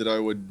anybody that I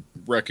would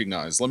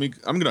recognize. I'm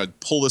gonna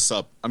pull this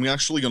up. I'm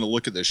actually gonna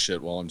look at this shit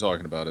while I'm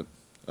talking about it.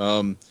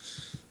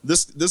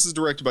 This is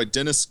directed by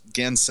Dennis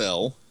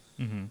Gansel,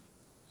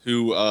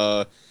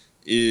 who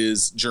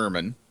is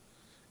German.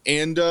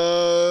 And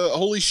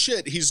holy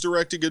shit, he's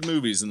directed good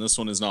movies, and this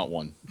one is not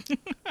one.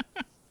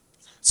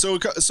 So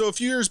a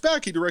few years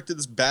back, he directed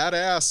this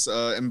badass,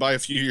 and by a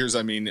few years,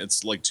 I mean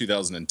it's like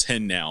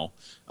 2010 now.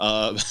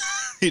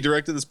 He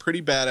directed this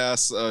pretty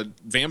badass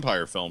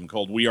vampire film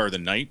called We Are the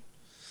Night,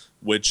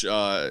 which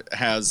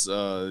has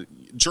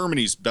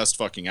Germany's best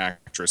fucking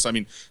actress. I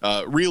mean,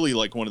 really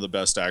like one of the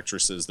best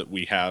actresses that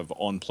we have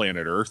on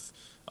planet Earth.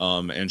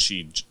 And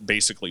she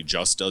basically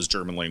just does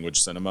German language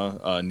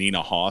cinema,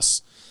 Nina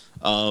Haas.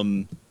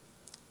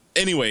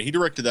 Anyway, he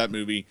directed that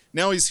movie.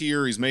 Now he's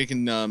here. He's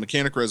making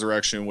Mechanic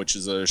Resurrection, which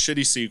is a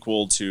shitty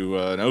sequel to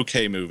an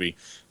okay movie.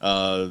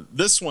 In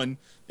this one,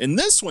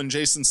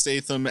 Jason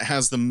Statham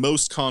has the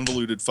most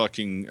convoluted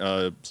fucking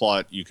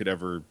plot you could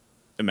ever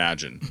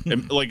imagine.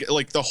 And,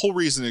 like the whole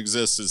reason it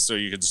exists is so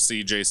you could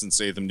see Jason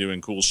Statham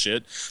doing cool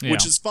shit,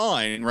 which is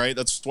fine, right?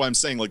 That's why I'm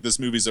saying like this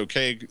movie's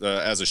okay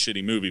as a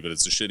shitty movie, but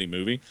it's a shitty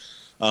movie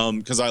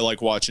because I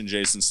like watching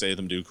Jason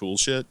Statham do cool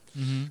shit.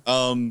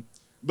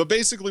 But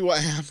basically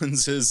what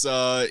happens is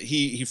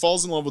he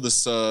falls in love with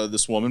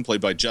this woman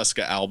played by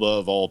Jessica Alba,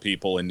 of all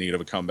people in need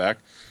of a comeback.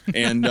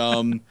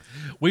 And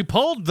we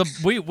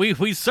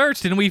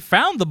searched and we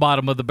found the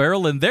bottom of the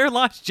barrel, and there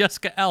lies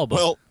Jessica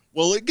Alba.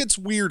 Well, it gets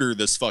weirder,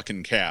 this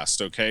fucking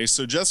cast, okay?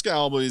 So Jessica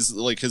Alba is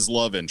like his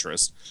love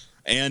interest.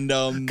 And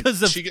because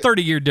the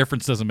 30-year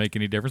difference doesn't make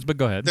any difference, but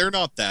go ahead. They're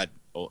not that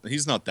old.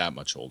 He's not that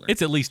much older.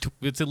 It's at least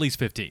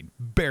 15,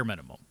 bare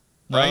minimum.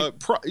 Right?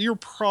 You're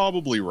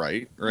probably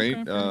right?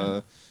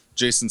 Okay.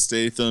 Jason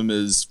Statham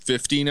is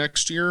 50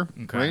 next year,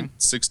 right?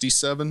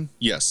 67?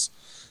 Yes.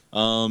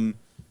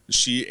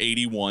 She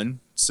 81,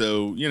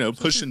 so,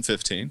 pushing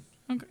 15.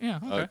 Okay. Yeah,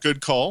 okay.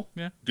 Good call.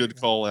 Yeah.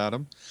 Good call,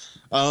 Adam.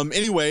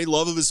 Anyway,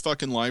 love of his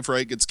fucking life,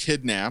 right? Gets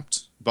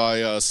kidnapped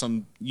by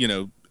some,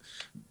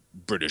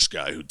 British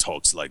guy who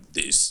talks like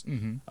this.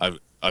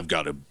 I've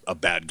got a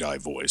bad guy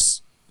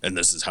voice, and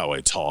this is how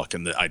I talk,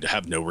 and I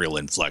have no real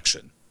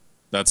inflection.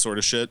 That sort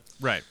of shit.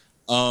 Right.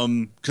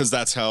 Because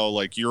that's how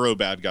like Euro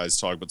bad guys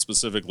talk, but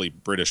specifically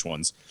British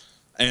ones.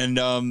 And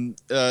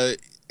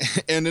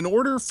in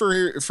order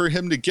for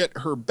him to get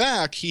her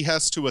back, he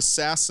has to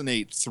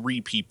assassinate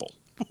 3 people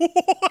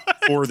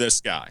for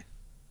this guy.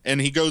 And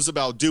he goes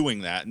about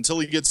doing that until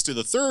he gets to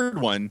the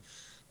third one,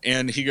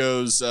 and he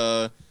goes,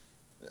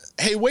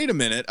 hey, wait a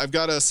minute, I've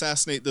got to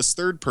assassinate this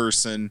third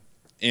person,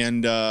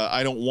 and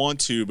I don't want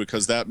to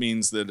because that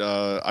means that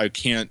I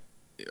can't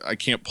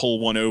pull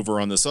one over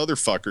on this other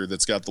fucker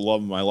that's got the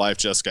love of my life,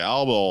 Jessica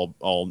Alba,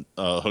 all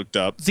hooked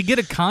up. Does he get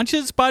a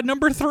conscience by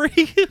number 3?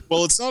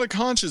 Well, it's not a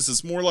conscience;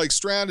 it's more like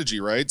strategy,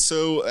 right?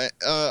 So,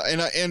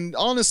 and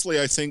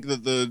honestly, I think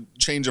that the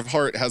change of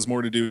heart has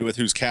more to do with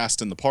who's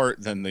cast in the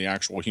part than the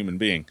actual human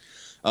being.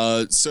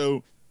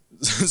 So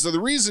the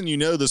reason you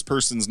know this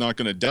person's not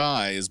going to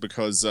die is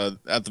because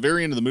at the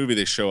very end of the movie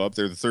they show up.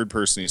 They're the third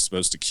person he's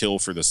supposed to kill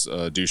for this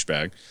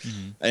douchebag,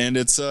 and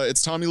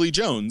it's Tommy Lee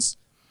Jones.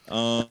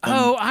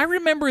 I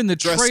remember in the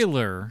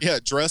trailer. Yeah,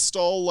 dressed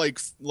all like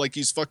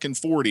he's fucking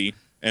 40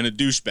 and a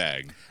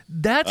douchebag.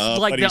 That's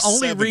like the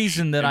only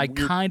reason that I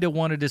weird. kind of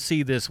wanted to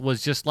see this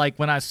was just like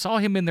when I saw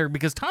him in there,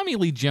 because Tommy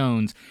Lee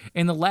Jones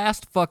in the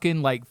last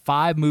fucking like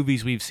 5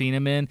 movies we've seen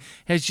him in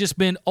has just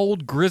been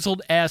old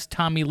grizzled ass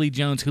Tommy Lee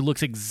Jones who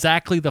looks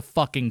exactly the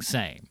fucking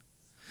same.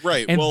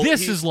 Right. And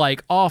this is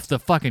like off the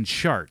fucking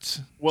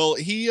charts. Well,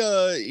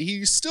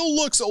 he still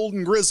looks old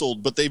and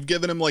grizzled, but they've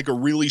given him like a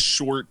really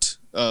short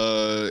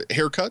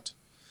haircut,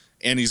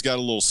 and he's got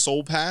a little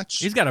soul patch.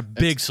 He's got a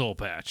big soul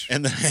patch,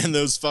 and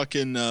those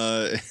fucking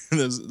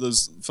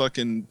those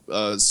fucking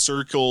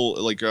circle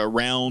like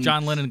round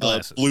John Lennon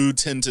glasses, blue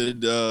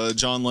tinted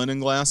John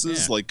Lennon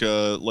glasses, like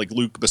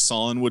Luc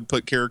Besson would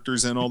put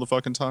characters in all the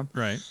fucking time.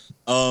 Right.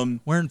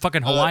 Wearing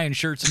fucking Hawaiian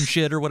shirts and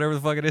shit or whatever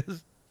the fuck it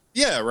is.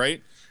 Yeah.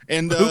 Right.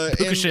 And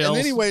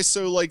anyway,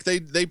 so like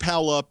they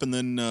pal up, and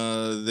then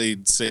they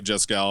save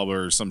Jessica Alba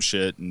or some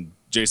shit, and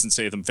Jason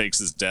Statham fakes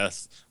his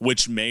death,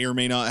 which may or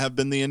may not have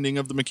been the ending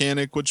of The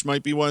Mechanic, which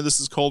might be why this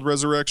is called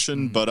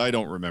Resurrection, but I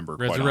don't remember.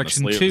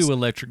 Resurrection quite 2,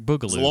 Electric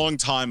Boogaloo. It's a long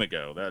time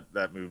ago,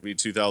 that movie,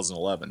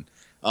 2011.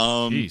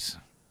 Jeez.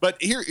 But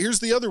here's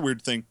the other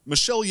weird thing.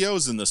 Michelle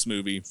Yeoh's in this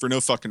movie for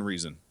no fucking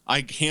reason.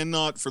 I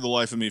cannot for the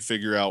life of me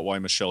figure out why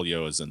Michelle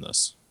Yeoh is in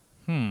this.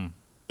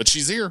 But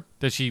she's here.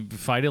 Does she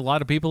fight a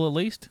lot of people at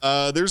least?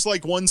 There's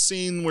like one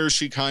scene where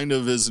she kind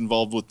of is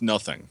involved with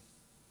nothing.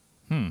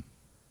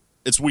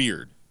 It's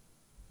weird.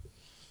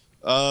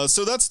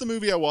 So that's the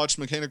movie I watched,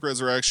 Mechanic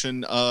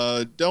Resurrection.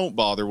 Don't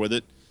bother with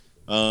it.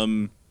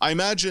 I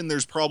imagine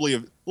there's probably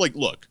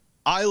look,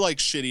 I like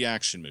shitty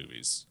action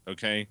movies,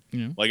 okay?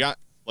 Yeah.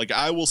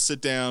 I will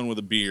sit down with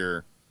a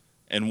beer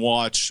and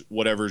watch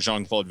whatever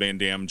Jean-Claude Van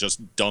Damme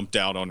just dumped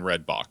out on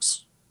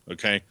Redbox,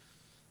 okay?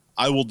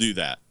 I will do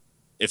that.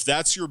 If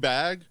that's your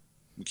bag,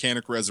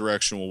 Mechanic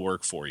Resurrection will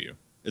work for you.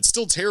 It's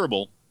still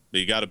terrible, but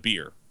you got a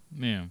beer.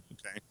 Yeah.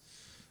 Okay.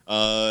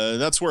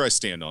 That's where I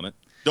stand on it.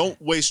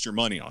 Don't waste your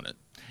money on it.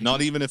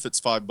 Not even if it's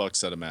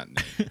 $5 at a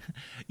matinee.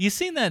 You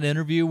seen that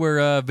interview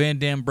where Van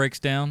Damme breaks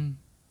down?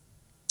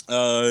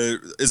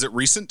 Is it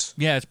recent?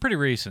 Yeah, it's pretty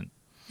recent.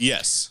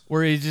 Yes.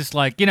 Where he's just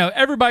like,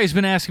 everybody's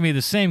been asking me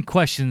the same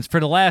questions for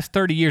the last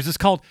 30 years. It's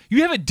called,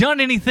 you haven't done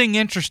anything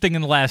interesting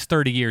in the last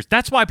 30 years.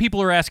 That's why people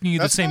are asking you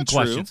the same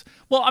questions. True.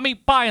 Well, I mean,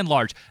 by and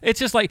large, it's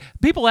just like,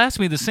 people ask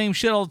me the same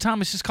shit all the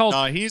time. It's just called...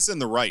 Nah, he's in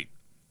the right.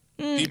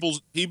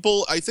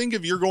 People, I think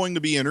if you're going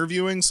to be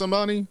interviewing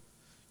somebody,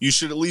 you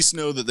should at least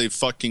know that they've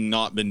fucking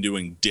not been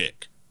doing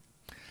dick.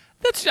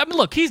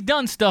 Look, he's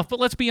done stuff, but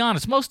let's be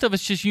honest. Most of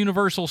it's just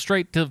universal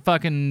straight to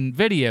fucking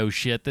video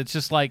shit that's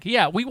just like,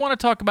 yeah, we want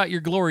to talk about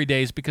your glory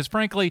days because,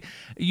 frankly,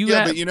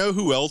 but you know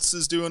who else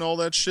is doing all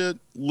that shit?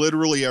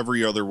 Literally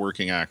every other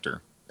working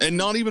actor. And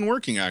not even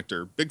working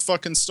actor. Big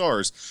fucking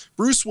stars.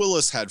 Bruce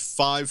Willis had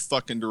 5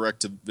 fucking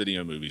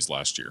direct-to-video movies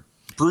last year.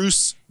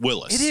 Bruce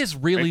Willis. It is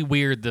really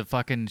weird, the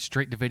fucking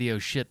straight-to-video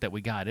shit that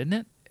we got, isn't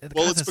it?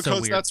 Well, it's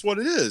because that's what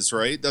it is,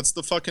 right? That's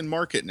the fucking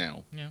market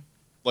now. Yeah.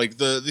 Like,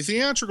 the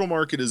theatrical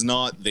market is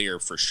not there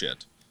for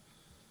shit.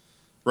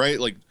 Right?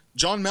 Like,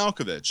 John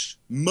Malkovich,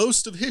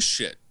 most of his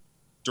shit,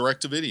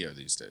 direct-to-video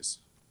these days.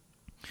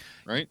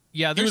 Right?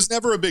 Yeah. He was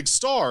never a big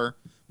star,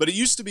 but it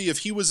used to be if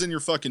he was in your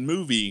fucking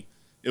movie,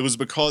 it was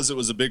because it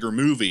was a bigger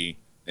movie,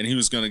 and he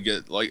was going to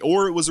get,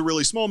 or it was a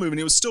really small movie, and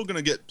he was still going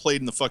to get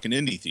played in the fucking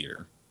indie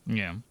theater.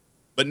 Yeah.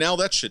 But now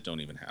that shit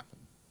don't even happen.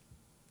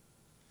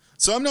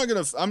 So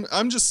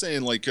I'm just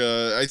saying,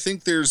 I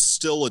think there's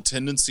still a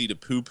tendency to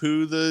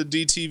poo-poo the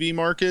DTV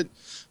market,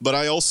 but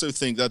I also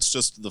think that's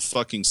just the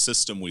fucking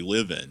system we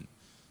live in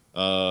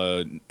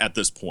at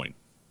this point.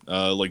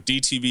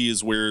 DTV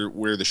is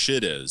where the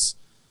shit is.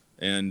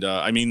 And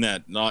I mean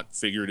that not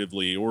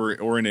figuratively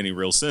or in any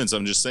real sense.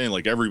 I'm just saying,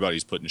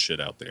 everybody's putting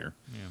shit out there.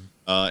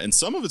 Yeah. And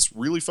some of it's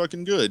really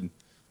fucking good.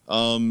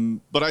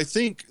 But I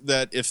think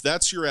that if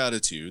that's your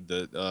attitude,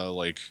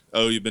 that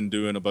you've been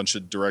doing a bunch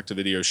of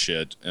direct-to-video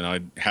shit and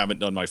I haven't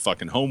done my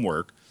fucking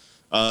homework,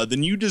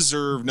 then you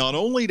deserve not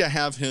only to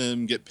have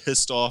him get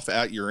pissed off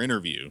at your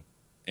interview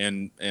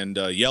and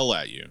yell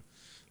at you,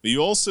 but you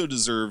also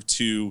deserve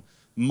to,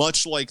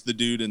 much like the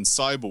dude in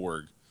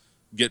Cyborg,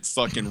 get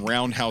fucking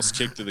roundhouse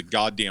kicked to the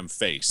goddamn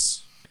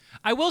face.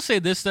 I will say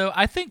this, though.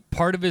 I think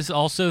part of his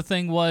also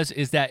thing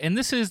is that, and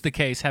this is the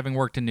case, having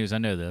worked in news, I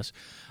know this,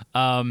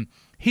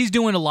 he's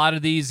doing a lot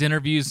of these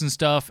interviews and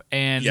stuff,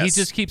 and he Yes.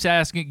 just keeps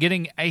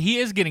he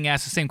is getting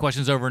asked the same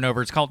questions over and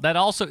over. It's called, that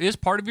also is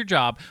part of your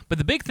job. But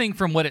the big thing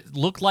from what it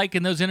looked like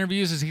in those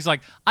interviews is he's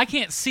like, I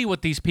can't see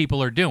what these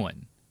people are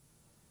doing.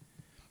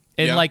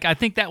 And Yeah. like, I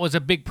think that was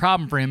a big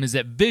problem for him, is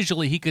that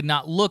visually he could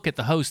not look at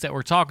the hosts that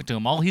were talking to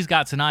him. All he's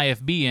got's an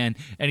IFB in,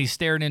 and he's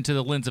staring into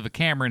the lens of a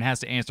camera and has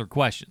to answer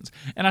questions.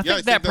 And I think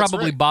that think that's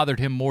probably right. bothered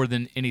him more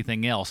than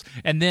anything else.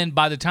 And then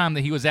by the time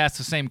that he was asked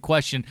the same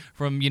question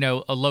from,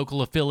 a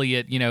local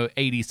affiliate,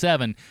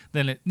 87,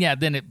 then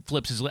it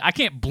flips his. I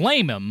can't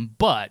blame him,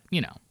 but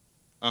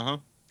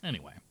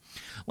Anyway,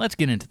 let's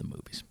get into the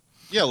movies.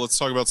 Yeah, let's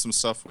talk about some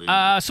stuff.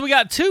 So we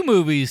got two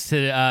movies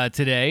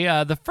today.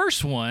 The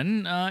first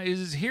one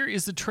is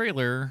the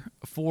trailer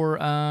for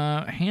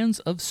Hands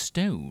of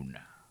Stone.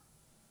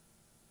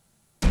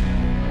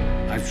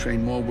 I've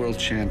trained more world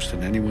champs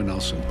than anyone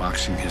else in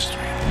boxing history.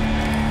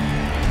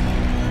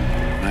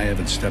 And I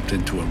haven't stepped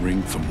into a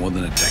ring for more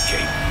than a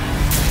decade.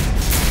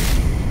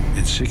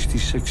 In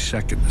 66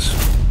 seconds,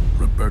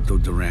 Roberto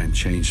Duran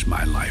changed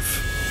my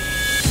life.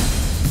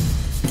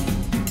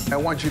 I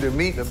want you to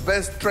meet the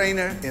best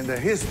trainer in the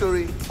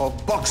history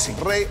of boxing,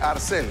 Ray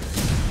Arcel.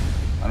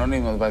 I don't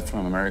need no advice from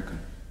an American.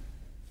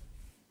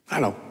 I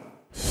know.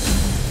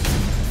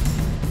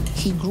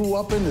 He grew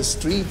up in the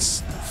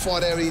streets,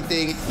 fought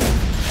everything,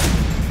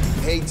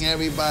 hating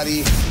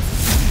everybody.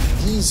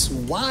 He's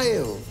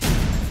wild.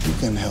 You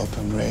can help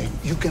him, Ray.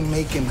 You can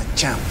make him a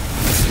champ.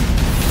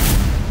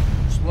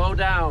 Slow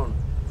down.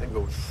 Then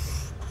go.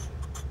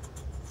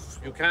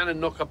 You can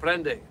no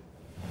comprende.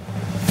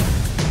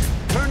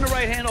 Turn the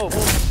right hand over.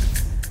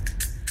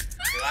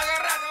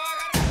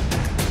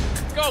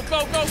 Go,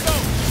 go, go, go.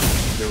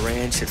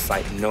 Duran should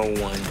fight no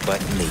one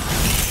but me.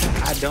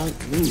 I don't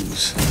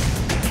lose.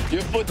 You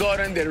put God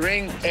in the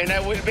ring, and I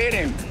will beat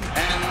him.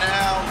 And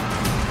now,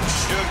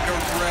 Sugar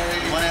Ray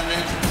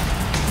Leonard.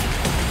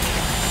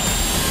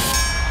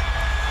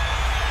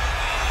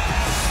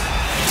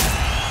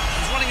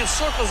 He's running in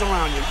circles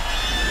around you.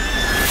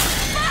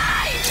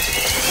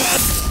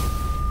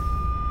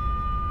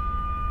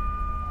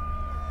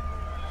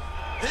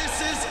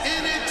 This is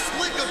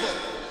inexplicable.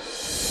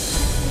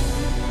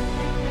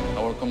 I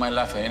work on my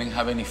life. I didn't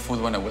have any food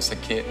when I was a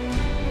kid.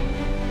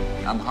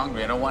 I'm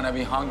hungry. I don't want to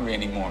be hungry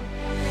anymore.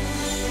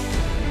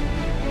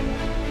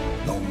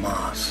 No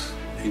mas.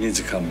 He needs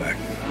to come back.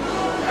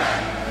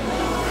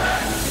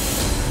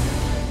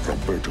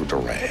 Roberto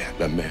Duran,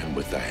 the man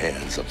with the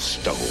hands of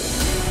stone.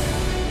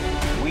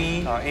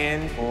 We are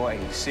in for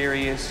a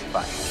serious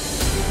fight.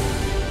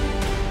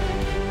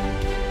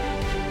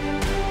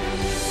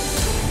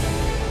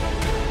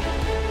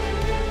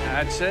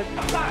 That's it.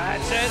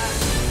 That's it.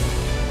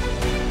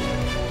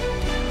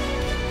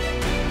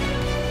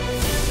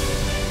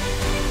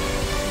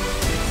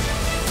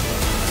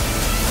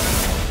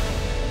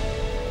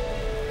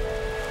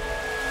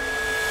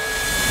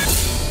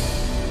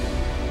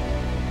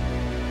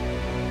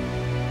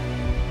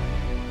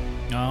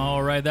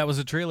 All right, that was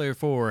a trailer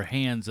for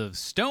Hands of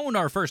Stone,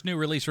 our first new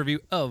release review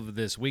of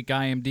this week.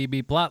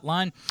 IMDb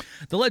plotline: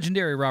 the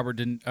legendary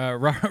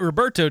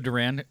Roberto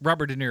Duran.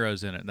 Robert De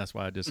Niro's in it. That's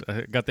why I just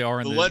got the R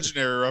in the the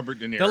legendary Robert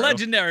De Niro. The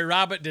legendary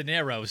Robert De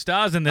Niro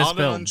stars in this Not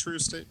film. an untrue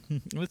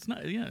statement. It's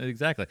not. Yeah,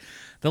 exactly.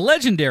 The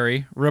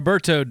legendary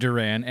Roberto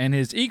Duran and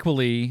his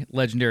equally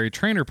legendary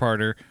trainer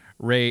partner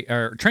Ray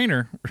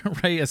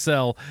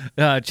Arcel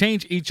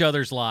change each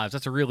other's lives.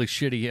 That's a really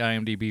shitty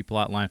IMDb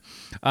plotline.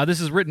 This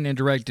is written and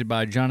directed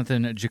by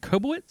Jonathan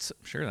Jacobowitz.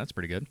 Sure, that's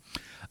pretty good.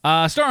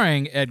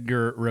 Starring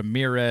Edgar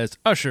Ramirez,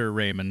 Usher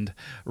Raymond,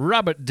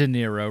 Robert De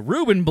Niro,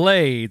 Ruben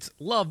Blades.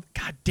 God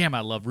damn,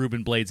 I love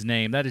Ruben Blades'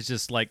 name. That is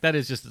just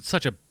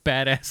such a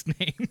badass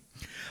name.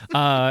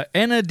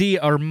 Ana de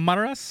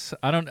Armas.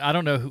 I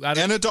don't know who.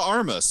 Ana de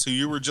Armas, who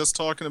you were just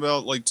talking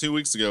about like 2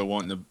 weeks ago,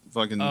 wanting to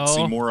fucking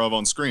see more of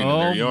on screen.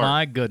 And there you are.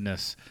 My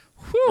goodness.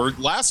 Whew. Or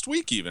last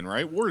week even,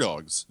 right? War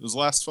Dogs. It was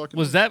last fucking.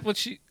 Was that what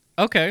she?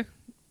 Okay.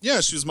 Yeah,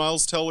 she was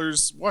Miles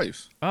Teller's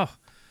wife. Oh.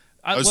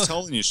 I was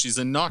telling you, she's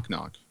in Knock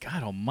Knock.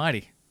 God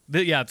almighty.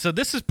 Yeah, so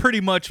this is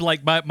pretty much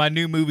like my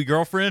new movie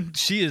girlfriend.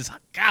 She is,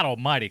 God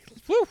almighty.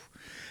 Woo.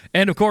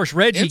 And of course,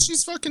 Reggie. And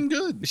she's fucking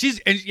good. She's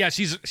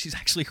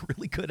actually a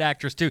really good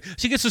actress too.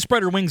 She gets to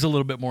spread her wings a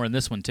little bit more in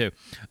this one too.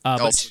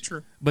 Also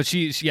true. But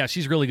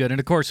she's really good.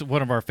 And of course,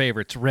 one of our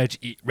favorites, Reg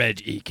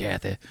E.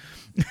 Cathy,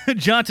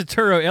 John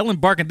Turturro, Ellen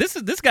Barkin.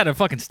 This got a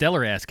fucking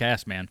stellar ass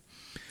cast, man.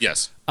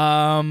 Yes.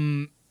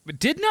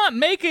 Did not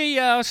make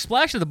a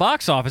splash at the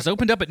box office.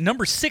 Opened up at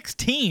number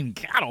 16.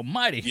 God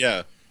almighty.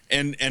 Yeah,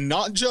 and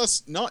not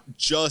just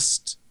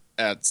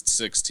at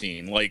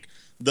 16. Like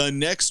the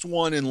next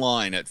one in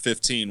line at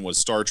 15 was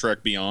Star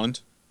Trek Beyond.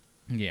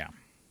 Yeah.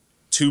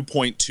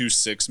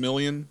 2.26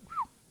 million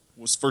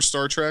was for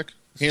Star Trek.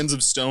 Hands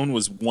of Stone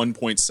was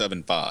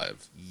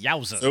 1.75.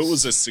 Yowzers. So it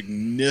was a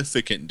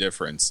significant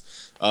difference.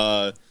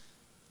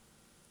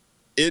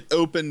 It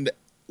opened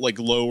like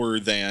lower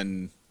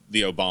than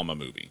the Obama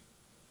movie.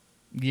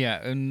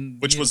 Yeah,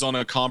 and which was on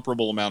a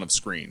comparable amount of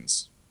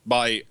screens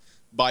by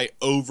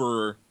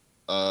over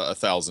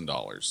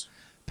 $1,000.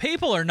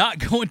 People are not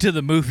going to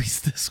the movies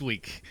this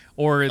week,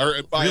 or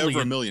by really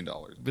over $1 million.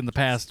 in the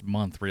past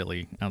month,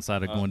 really,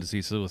 outside of going to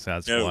see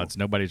Suicide Squads.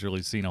 Nobody's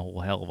really seen a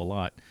whole hell of a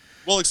lot.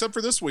 Well, except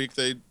for this week,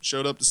 they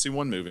showed up to see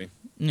one movie.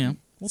 Yeah.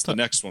 It's the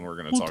next one we're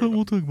going to talk about.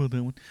 We'll talk about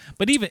that one.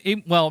 But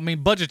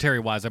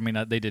budgetary-wise,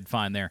 they did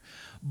fine there.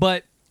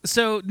 But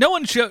so no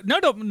one showed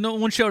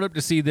up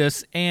to see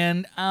this,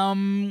 and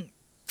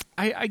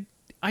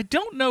I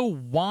don't know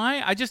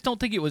why. I just don't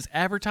think it was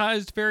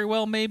advertised very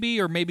well, maybe,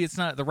 or maybe it's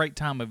not at the right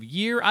time of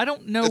year. I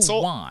don't know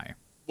why.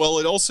 Well,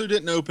 it also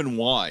didn't open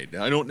wide.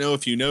 I don't know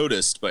if you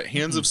noticed, but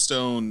Hands of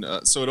Stone,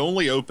 so it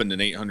only opened in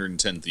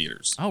 810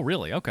 theaters. Oh,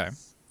 really? Okay.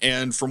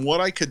 And from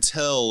what I could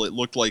tell, it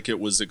looked like it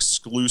was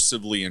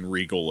exclusively in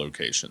Regal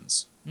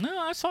locations. No,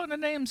 I saw it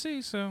in an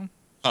AMC, so.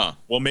 Huh.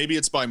 Well, maybe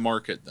it's by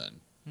market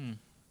then.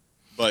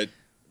 But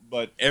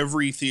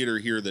every theater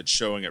here that's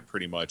showing it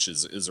pretty much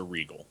is a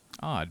Regal.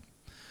 Odd.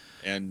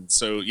 And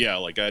so, yeah,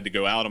 I had to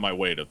go out of my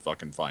way to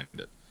fucking find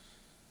it.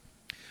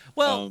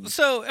 Well, it's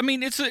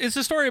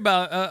a story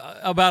about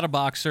a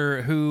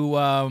boxer who,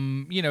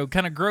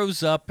 kind of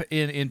grows up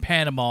in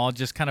Panama,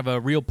 just kind of a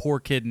real poor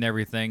kid and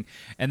everything,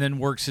 and then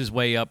works his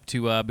way up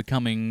to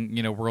becoming,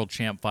 world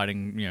champ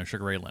fighting,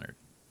 Sugar Ray Leonard.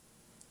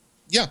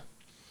 Yeah.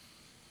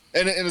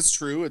 And it's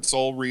true. It's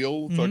all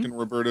real. Fucking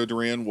Roberto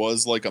Duran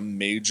was like a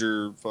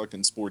major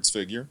fucking sports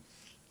figure.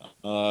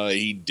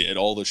 He did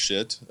all the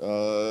shit.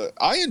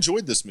 I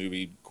enjoyed this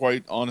movie,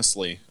 quite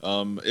honestly.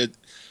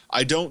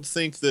 I don't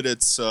think that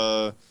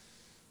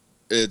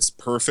it's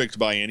perfect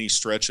by any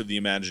stretch of the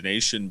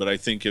imagination, but I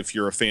think if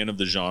you're a fan of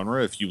the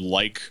genre, if you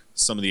like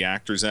some of the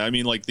actors,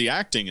 the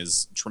acting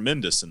is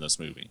tremendous in this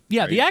movie.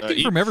 Yeah, right? the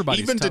acting from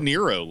everybody. Even De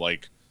Niro,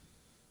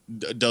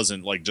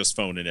 doesn't just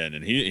phone it in,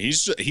 and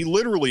he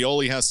literally all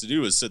he has to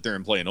do is sit there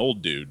and play an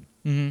old dude.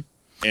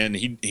 And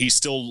he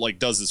still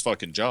does his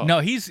fucking job. No,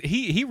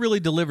 he really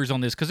delivers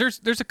on this, because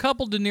there's a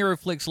couple De Niro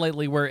flicks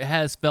lately where it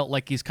has felt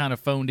like he's kind of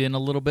phoned in a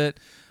little bit,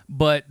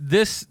 but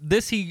this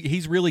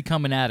he's really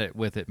coming at it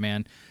with it,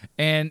 man.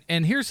 And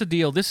here's the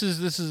deal. This is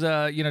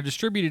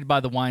distributed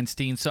by the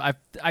Weinstein, so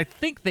I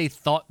think they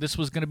thought this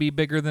was going to be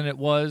bigger than it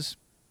was,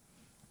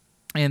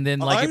 and then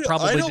it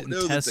probably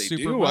didn't test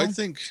super well.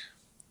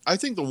 I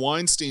think the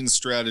Weinstein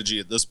strategy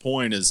at this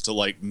point is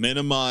to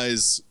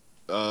minimize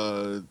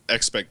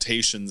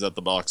expectations at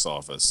the box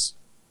office,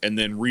 and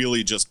then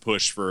really just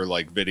push for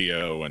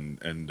video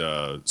and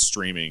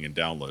streaming and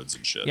downloads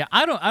and shit. Yeah,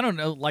 I don't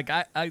know.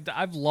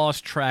 I've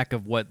lost track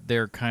of what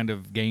their kind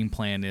of game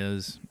plan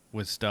is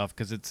with stuff,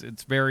 because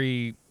it's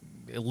very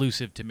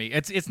elusive to me.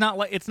 It's not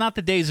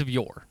the days of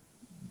yore.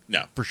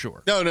 No, for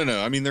sure. No.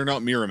 They're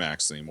not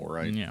Miramax anymore,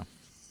 right? Yeah,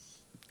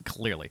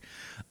 clearly.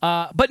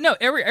 But no,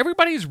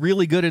 everybody's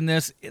really good in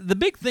this. The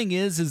big thing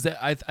is that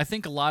I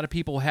think a lot of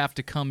people have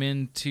to come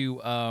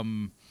into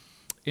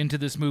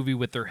this movie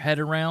with their head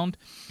around.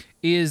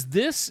 Is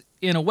this,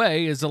 in a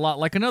way, is a lot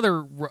like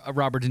another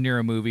Robert De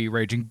Niro movie,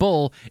 Raging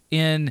Bull,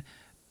 in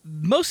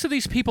most of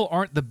these people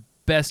aren't the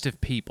best of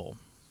people.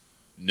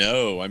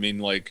 No,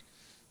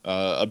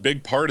 a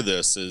big part of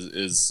this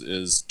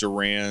is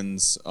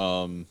Duran's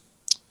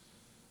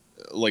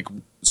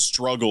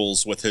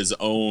struggles with his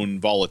own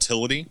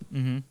volatility.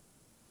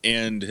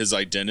 And his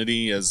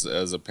identity as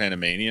a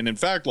Panamanian. In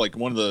fact,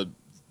 one of the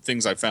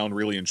things I found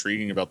really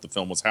intriguing about the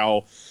film was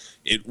how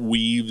it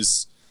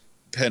weaves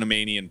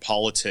Panamanian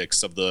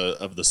politics of the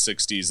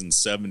 60s and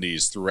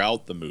 70s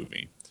throughout the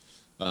movie.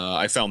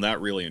 I found that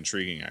really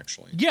intriguing,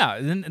 actually. Yeah,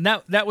 and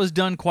that was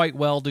done quite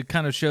well to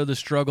kind of show the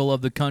struggle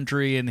of the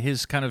country and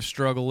his kind of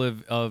struggle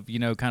of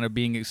kind of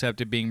being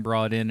accepted, being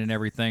brought in, and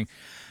everything.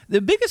 The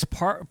biggest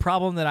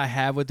problem that I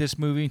have with this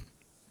movie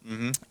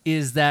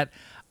is that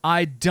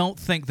I don't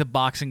think the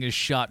boxing is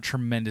shot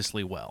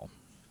tremendously well.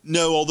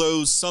 No,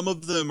 although some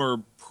of them are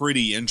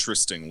pretty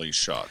interestingly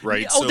shot,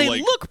 right? Oh, so they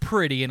look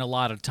pretty in a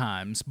lot of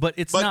times, but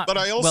it's not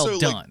well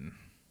done.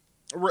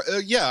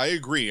 Yeah, I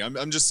agree.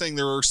 I'm just saying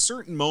there are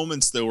certain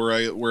moments though where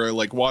I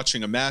like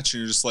watching a match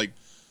and you're just like,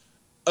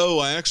 oh,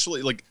 I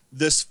actually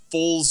this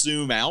full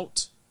zoom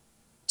out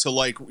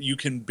to you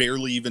can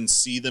barely even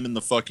see them in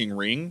the fucking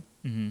ring.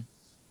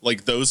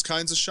 Those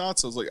kinds of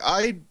shots. I was like,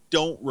 I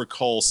don't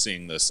recall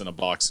seeing this in a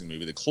boxing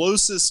movie. The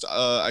closest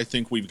I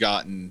think we've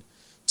gotten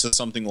to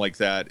something like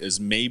that is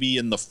maybe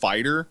in The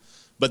Fighter,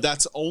 but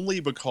that's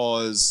only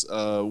because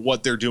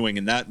what they're doing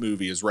in that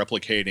movie is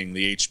replicating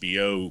the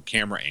HBO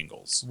camera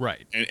angles.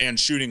 Right. And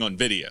shooting on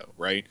video,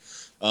 right?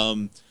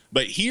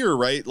 But here,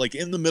 right,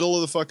 in the middle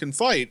of the fucking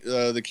fight,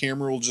 the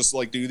camera will just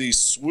do these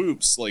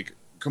swoops,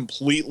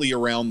 completely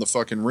around the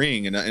fucking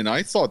ring, and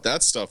I thought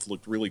that stuff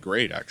looked really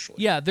great,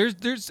 actually. Yeah,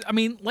 there's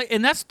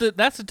and that's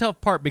the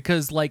tough part,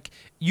 because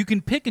you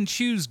can pick and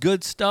choose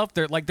good stuff.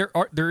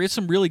 There is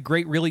some really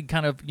great, really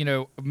kind of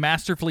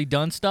masterfully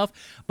done stuff,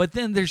 but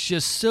then there's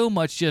just so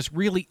much just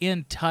really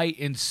in tight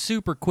and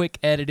super quick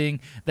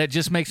editing that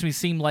just makes me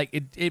seem like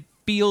it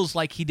feels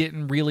like he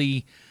didn't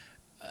really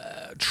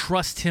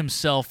trust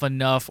himself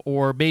enough,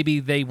 or maybe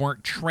they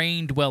weren't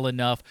trained well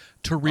enough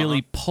to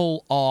really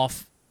pull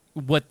off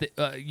what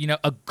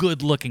a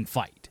good looking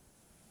fight.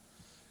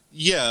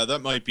 Yeah, that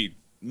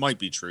might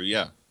be true.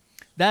 Yeah.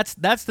 That's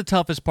the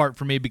toughest part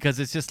for me, because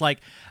it's just like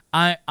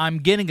I'm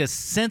getting a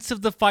sense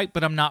of the fight,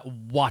 but I'm not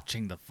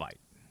watching the fight.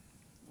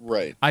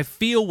 Right. I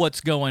feel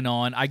what's going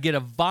on. I get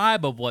a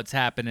vibe of what's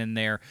happening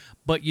there,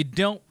 but you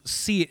don't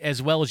see it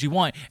as well as you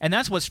want. And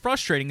that's what's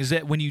frustrating, is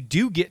that when you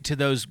do get to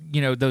those,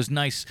 those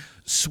nice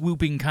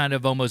swooping kind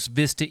of almost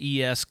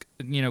Vista-esque,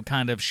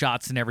 kind of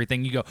shots and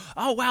everything, you go,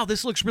 oh, wow,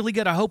 this looks really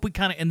good. I hope we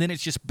kind of, and then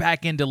it's just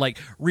back into like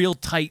real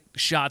tight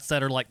shots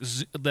that are like,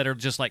 that are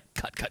just like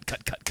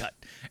cut.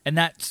 And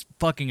that's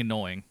fucking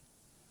annoying.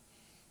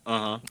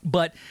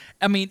 But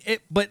I mean,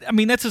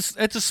 that's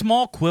a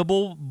small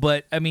quibble,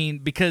 but I mean,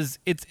 because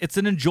it's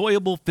an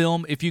enjoyable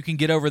film if you can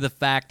get over the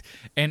fact,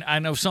 and I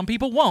know some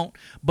people won't,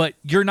 but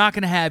you're not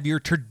going to have your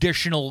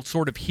traditional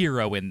sort of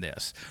hero in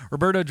this.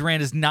 Roberto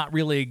Duran is not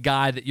really a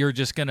guy that you're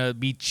just going to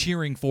be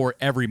cheering for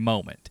every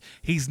moment.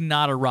 He's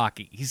not a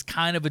Rocky. He's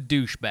kind of a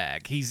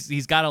douchebag.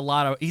 He's got a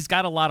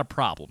lot of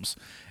problems,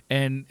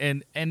 and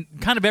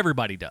kind of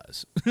everybody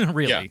does,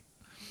 really. Yeah.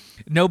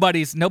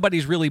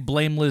 Nobody's really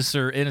blameless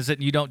or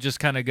innocent. You don't just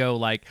kind of go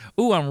like,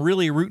 "Ooh, I'm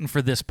really rooting for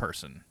this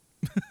person."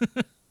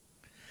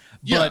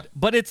 Yeah.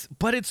 But it's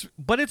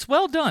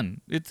well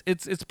done.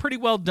 It's pretty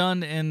well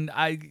done, and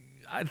I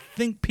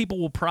think people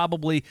will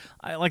probably,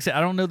 like I said,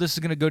 I don't know this is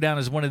going to go down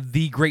as one of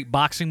the great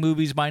boxing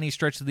movies by any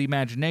stretch of the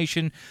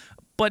imagination,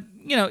 but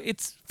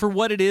it's for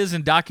what it is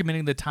and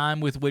documenting the time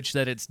with which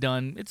that it's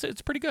done.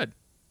 It's pretty good.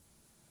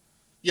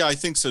 Yeah, I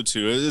think so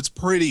too. It's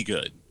pretty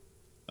good.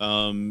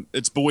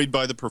 It's buoyed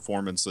by the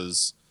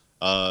performances.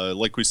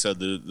 Like we said,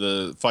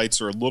 the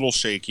fights are a little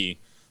shaky,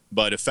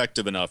 but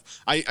effective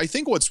enough. I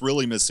think what's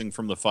really missing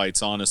from the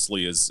fights,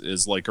 honestly,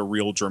 is like a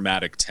real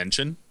dramatic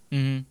tension.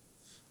 Mm-hmm.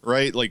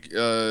 Right? Like,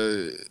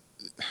 there's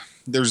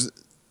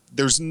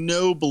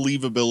no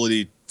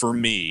believability for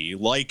me,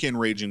 like in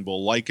Raging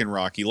Bull, like in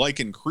Rocky,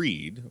 like in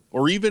Creed,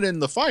 or even in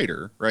The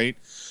Fighter, right?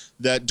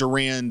 That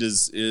Durand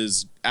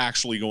is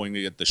actually going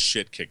to get the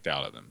shit kicked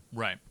out of him.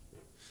 Right.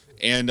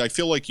 And I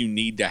feel like you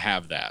need to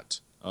have that.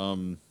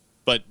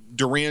 But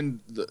Durand,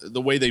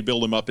 the way they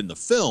build him up in the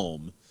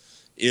film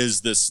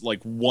is this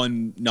like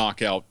one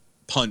knockout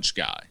punch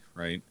guy,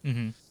 right?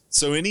 Mm-hmm.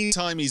 So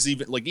anytime he's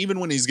even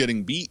when he's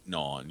getting beaten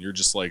on, you're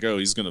just like, oh,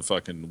 he's going to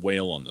fucking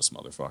wail on this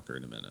motherfucker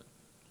in a minute.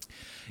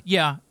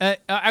 Yeah.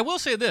 I will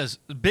say this.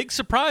 Big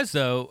surprise,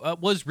 though,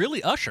 was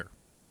really Usher.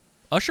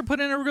 Usher put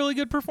in a really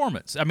good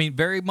performance. I mean,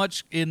 very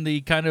much in the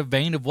kind of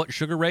vein of what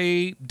Sugar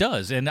Ray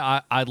does. And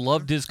I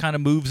loved his kind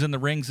of moves in the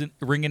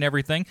ring and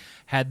everything.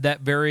 Had that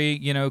very,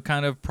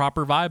 kind of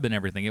proper vibe and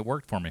everything. It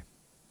worked for me.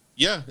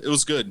 Yeah, it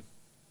was good.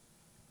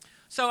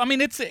 So, I mean,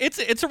 it's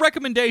a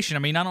recommendation. I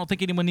mean, I don't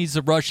think anyone needs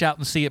to rush out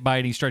and see it by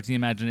any stretch of the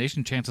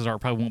imagination. Chances are it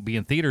probably won't be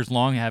in theaters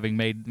long, having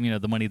made,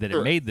 the money that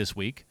it made this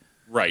week.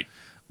 Right.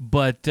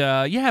 But,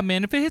 yeah,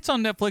 man, if it hits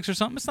on Netflix or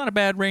something, it's not a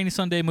bad rainy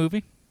Sunday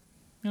movie.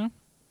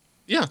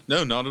 Yeah,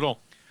 no, not at all.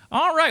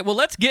 All right, well,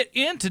 let's get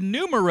into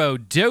numero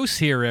dos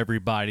here,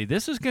 everybody.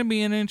 This is going to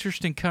be an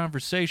interesting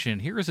conversation.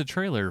 Here is a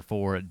trailer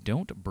for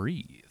Don't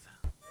Breathe.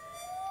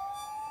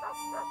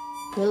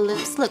 Your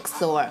lips look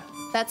sore.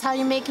 That's how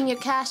you're making your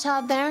cash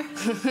out there?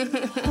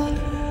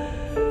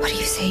 What do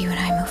you say you and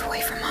I move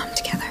away from Mom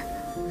together?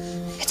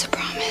 It's a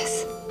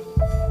promise.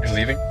 You're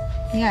leaving?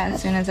 Yeah,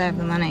 as soon as I have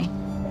the money.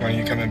 When are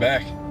you coming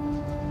back?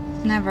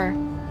 Never.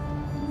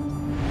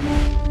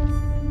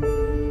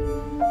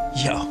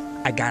 Yo,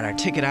 I got our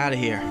ticket out of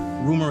here.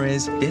 Rumor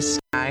is this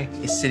guy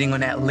is sitting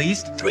on at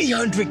least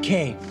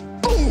 $300K.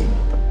 Boom!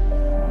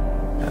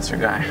 That's your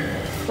guy.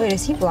 Wait,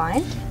 is he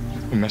blind?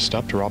 We messed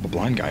up to rob a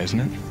blind guy, isn't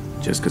it?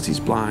 Just because he's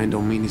blind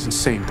don't mean he's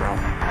insane, bro.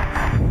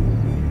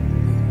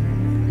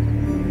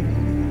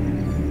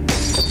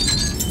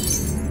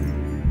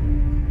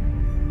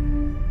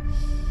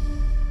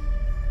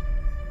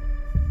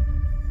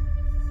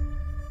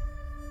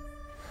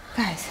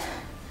 Guys,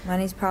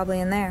 money's probably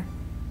in there.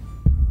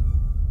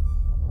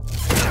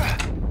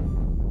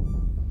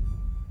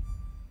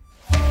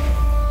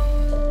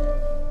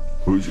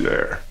 Who's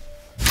there?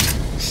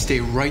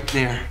 Stay right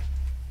there.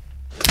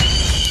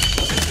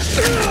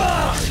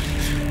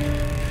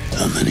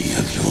 How many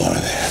of you are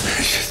there?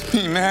 It's just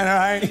me, man, all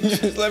right?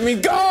 Just let me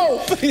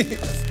go, please.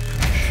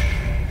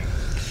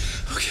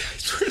 Okay, I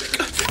swear to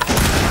God.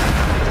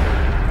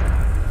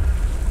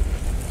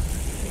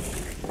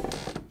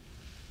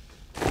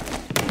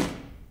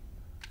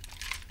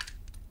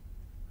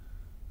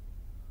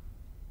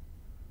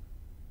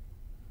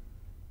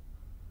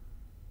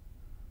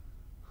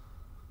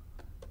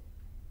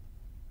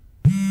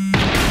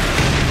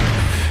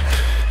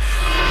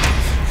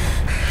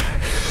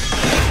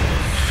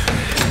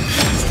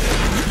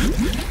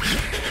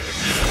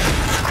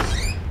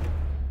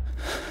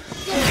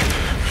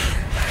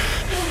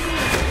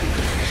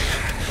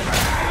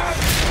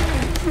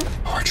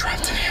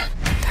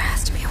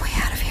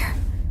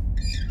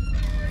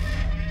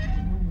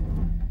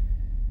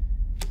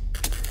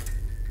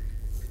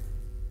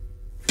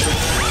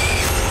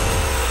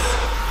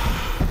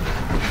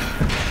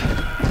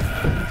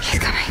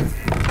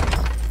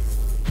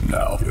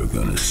 Now you're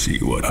gonna see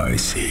what I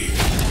see.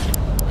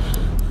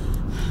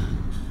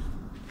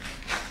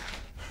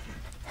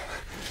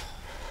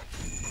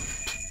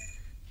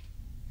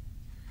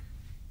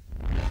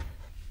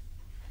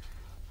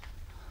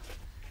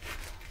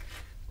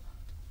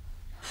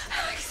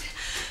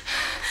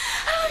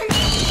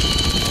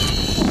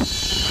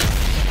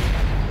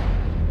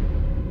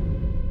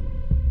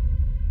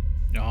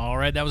 All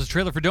right, that was a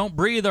trailer for Don't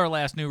Breathe, our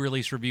last new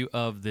release review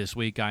of this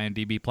week.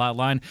 IMDb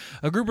plotline: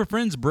 a group of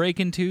friends break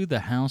into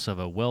the house of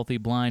a wealthy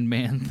blind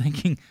man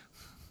thinking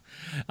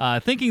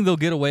they'll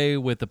get away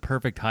with the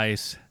perfect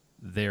heist.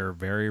 They're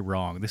very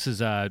wrong. This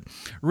is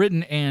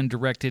written and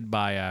directed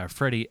by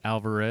Fede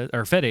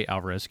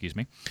Alvarez, excuse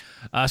me.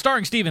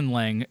 Starring Stephen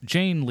Lang,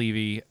 Jane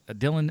Levy,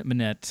 Dylan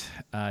Minnette,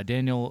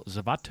 Daniel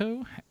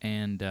Zavato,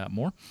 and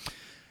more.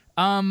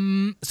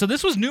 So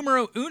this was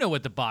numero uno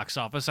at the box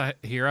office.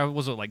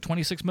 Was it like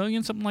 26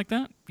 million, something like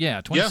that?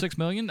 Yeah, 26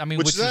 million. I mean,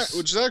 which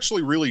is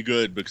actually really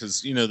good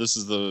because this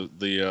is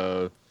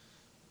the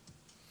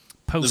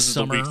post-summer. This is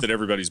the week that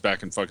everybody's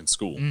back in fucking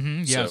school.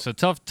 Mm-hmm, yeah, so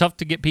tough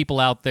to get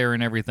people out there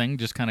and everything.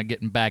 Just kind of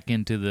getting back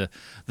into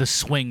the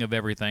swing of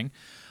everything.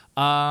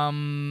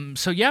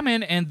 So yeah,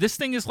 man, and this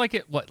thing is like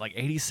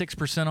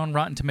 86% on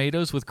Rotten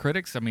Tomatoes with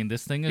critics. I mean,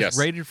 this thing is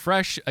rated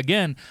fresh.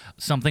 Again,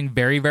 something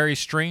very, very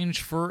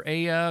strange for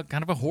a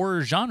kind of a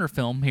horror genre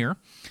film here.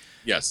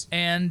 Yes,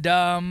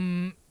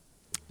 and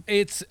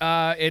it's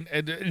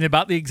and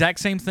about the exact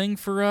same thing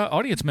for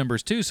audience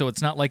members too. So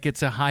it's not like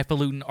it's a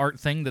highfalutin art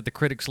thing that the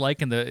critics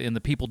like and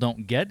the people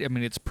don't get. I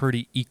mean, it's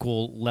pretty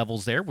equal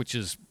levels there, which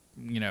is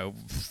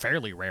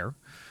fairly rare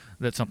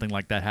that something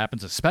like that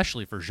happens,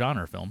 especially for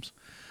genre films.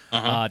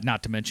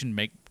 Not to mention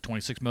make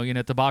 26 million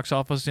at the box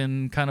office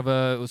in kind of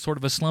a sort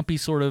of a slumpy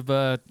sort of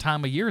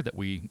time of year that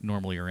we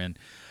normally are in.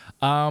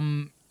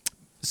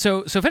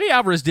 So Fede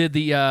Alvarez did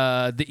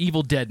the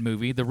Evil Dead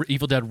movie, the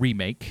Evil Dead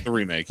remake. The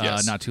remake,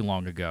 yes. Not too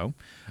long ago,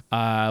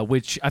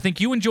 which I think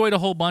you enjoyed a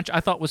whole bunch.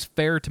 I thought was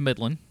fair to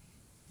middling.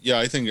 Yeah,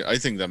 I think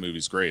that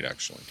movie's great,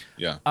 actually.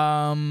 Yeah.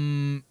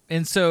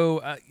 And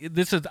so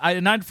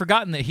I'd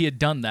forgotten that he had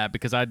done that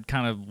because I'd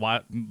kind of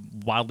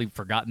wildly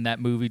forgotten that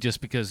movie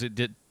just because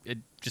it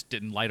just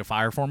didn't light a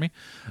fire for me.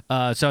 So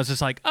I was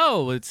just like,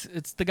 oh, it's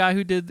the guy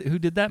who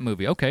did that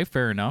movie. Okay,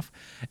 fair enough.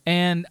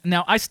 And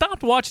now I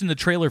stopped watching the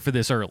trailer for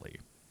this early.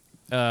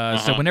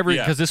 So whenever,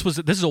 because this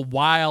is a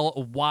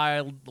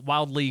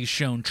wildly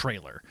shown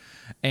trailer,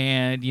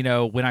 and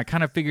when I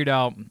kind of figured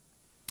out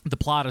the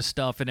plot of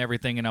stuff and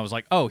everything, and I was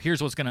like, oh,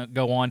 here's what's gonna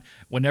go on.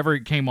 Whenever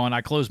it came on,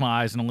 I closed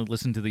my eyes and only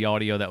listened to the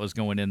audio that was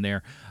going in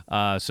there.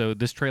 So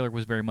this trailer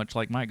was very much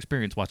like my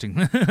experience watching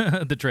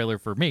the trailer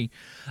for me,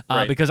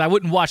 because I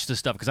wouldn't watch this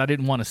stuff because I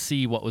didn't want to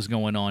see what was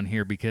going on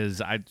here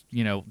because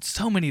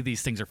so many of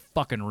these things are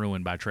fucking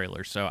ruined by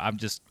trailers. So I'm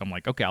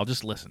like, okay, I'll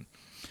just listen.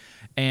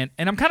 And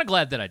I'm kind of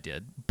glad that I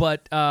did,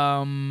 but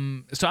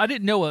so I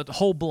didn't know a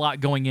whole lot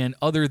going in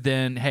other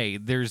than, hey,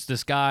 there's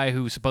this guy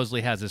who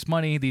supposedly has this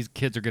money. These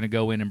kids are going to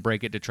go in and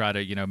break it to try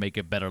to, make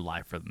a better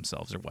life for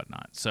themselves or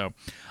whatnot. So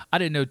I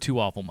didn't know too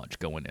awful much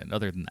going in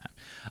other than that.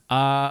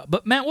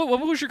 But Matt, what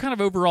was your kind of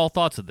overall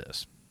thoughts of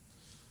this?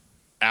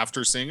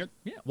 After seeing it?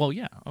 Yeah, well,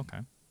 yeah,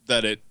 okay.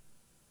 That it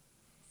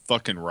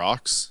fucking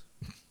rocks.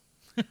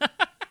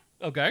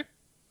 Okay.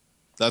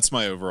 That's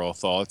my overall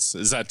thoughts.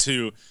 Is that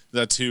too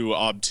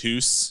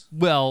obtuse?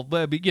 Well,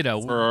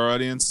 for our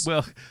audience.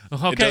 Well,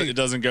 okay, it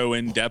doesn't go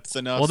in depth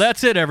enough. Well,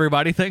 that's it,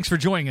 everybody. Thanks for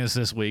joining us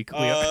this week.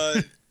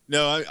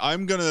 No,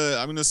 I'm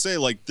gonna say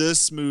like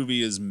this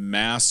movie is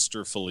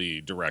masterfully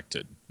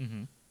directed.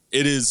 Mm-hmm.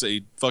 It is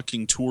a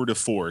fucking tour de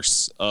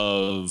force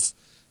of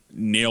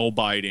nail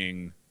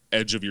biting,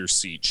 edge of your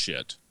seat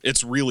shit.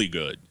 It's really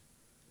good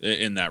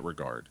in that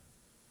regard.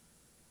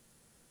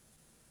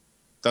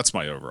 That's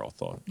my overall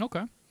thought.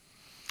 Okay.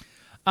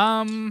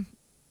 I'm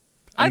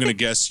going to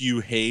guess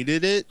you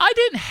hated it? I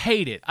didn't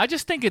hate it. I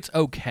just think it's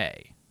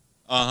okay.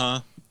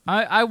 Uh-huh.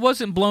 I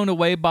wasn't blown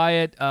away by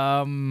it.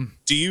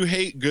 Do you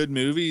hate good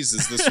movies?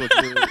 Is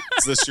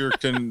this your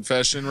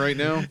confession right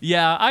now?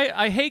 Yeah,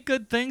 I hate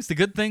good things. The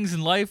good things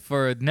in life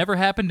never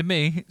happened to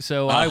me,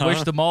 so I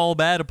wish them all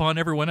bad upon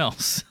everyone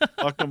else.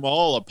 Fuck them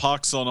all. A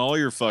pox on all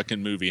your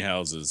fucking movie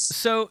houses.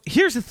 So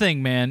here's the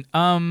thing, man.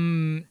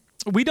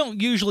 We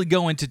don't usually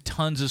go into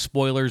tons of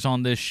spoilers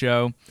on this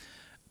show,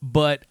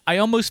 but I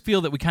almost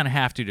feel that we kind of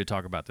have to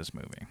talk about this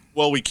movie.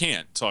 Well, we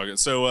can't talk it.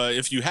 So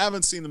if you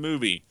haven't seen the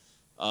movie,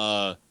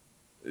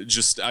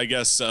 just I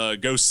guess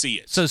go see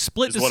it. So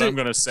split is what I'm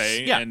going to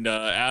say, yeah. And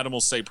Adam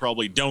will say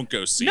probably don't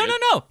go see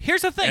it. No.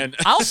 Here's the thing.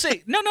 I'll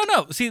say no.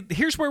 See,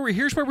 here's where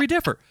we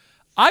differ.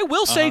 I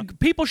will say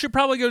people should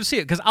probably go to see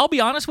it because I'll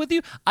be honest with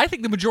you. I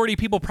think the majority of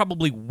people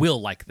probably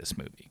will like this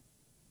movie.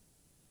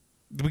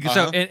 Because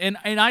so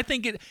and I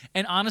think it,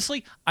 and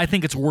honestly, I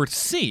think it's worth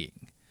seeing.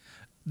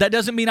 That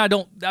doesn't mean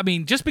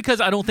just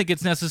because I don't think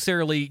it's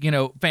necessarily,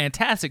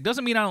 fantastic,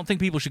 doesn't mean I don't think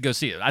people should go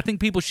see it. I think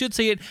people should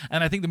see it,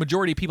 and I think the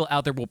majority of people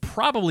out there will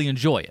probably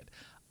enjoy it.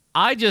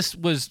 I just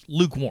was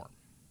lukewarm.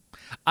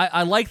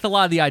 I liked a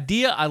lot of the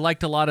idea. I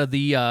liked a lot of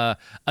the a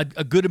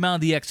good amount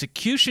of the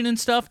execution and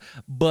stuff,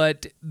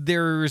 but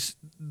the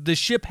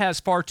ship has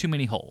far too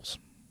many holes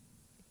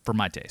for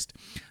my taste.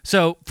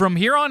 So from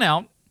here on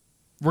out,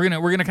 we're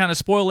gonna kind of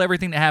spoil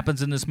everything that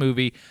happens in this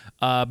movie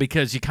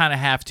because you kind of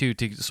have to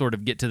sort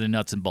of get to the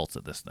nuts and bolts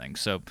of this thing.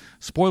 So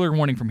spoiler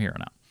warning from here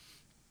on out.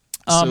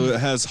 So it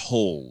has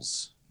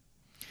holes.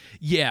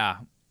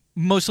 Yeah.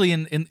 Mostly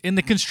in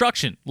the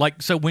construction.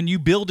 Like, so when you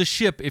build a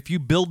ship, if you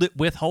build it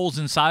with holes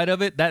inside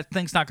of it, that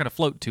thing's not going to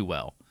float too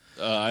well.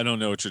 I don't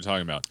know what you're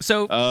talking about.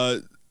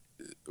 So,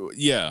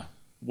 yeah.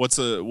 What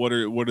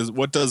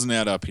doesn't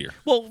add up here?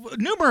 Well,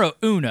 numero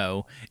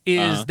uno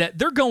is that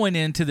they're going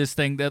into this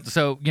thing that,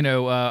 so, you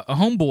know, a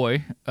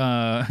homeboy,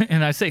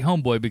 and I say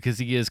homeboy because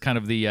he is kind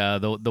of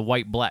the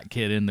white black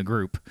kid in the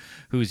group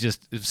who's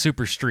just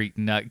super street,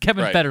 and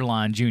Kevin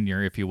Federline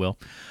Jr., if you will.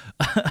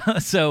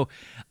 So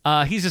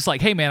he's just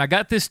like, hey man, I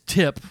got this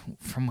tip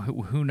from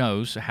who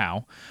knows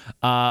how.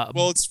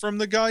 Well, it's from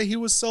the guy he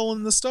was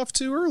selling the stuff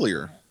to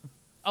earlier.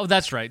 Oh,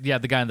 that's right. Yeah,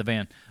 the guy in the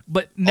van.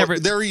 But never. Oh,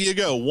 there you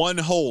go. One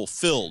hole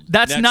filled.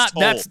 That's next not.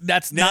 Hole.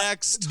 That's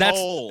next not.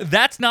 Hole.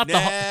 That's not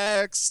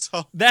next the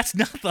hole. That's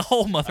not the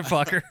hole,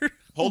 motherfucker.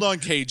 Hold on,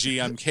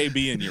 KG. I'm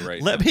KBing you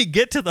right now. Let me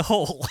get to the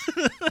hole.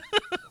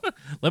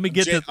 Let me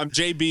get to. I'm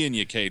JBing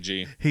you,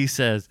 KG. He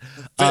says.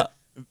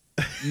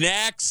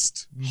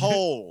 Next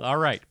hole. All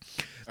right.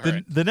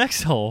 The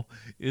next hole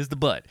is the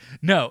butt.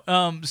 No.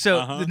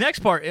 So the next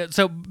part.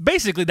 So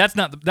basically, that's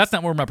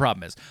not where my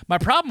problem is. My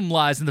problem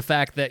lies in the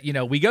fact that, you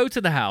know, we go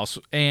to the house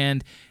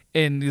and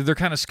they're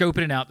kind of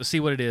scoping it out to see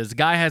what it is. The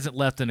guy hasn't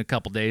left in a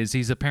couple days.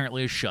 He's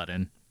apparently a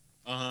shut-in.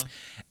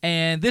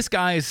 And this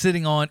guy is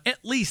sitting on at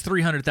least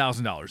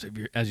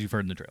 $300,000, as you've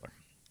heard in the trailer.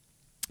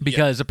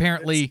 Because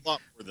apparently, it's a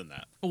lot more than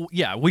that.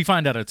 Yeah, we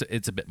find out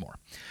it's a bit more.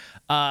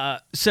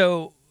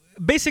 So.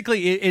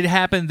 Basically, it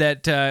happened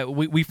that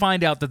we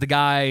find out that the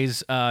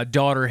guy's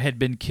daughter had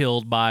been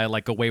killed by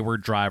like a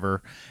wayward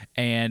driver,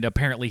 and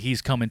apparently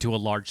he's come into a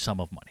large sum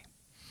of money.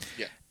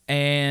 Yeah.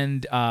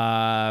 And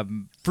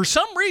for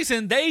some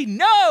reason, they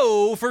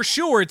know for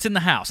sure it's in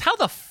the house. How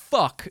the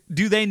fuck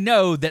do they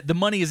know that the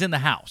money is in the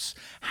house?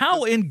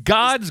 How in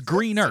God's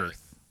green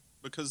earth?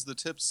 Because the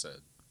tip said.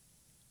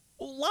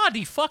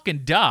 La-di fucking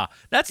da.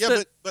 That's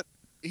but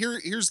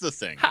here's the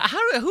thing.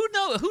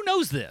 Who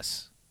knows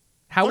this?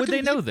 How would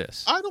they know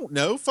this? I don't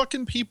know.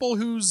 Fucking people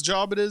whose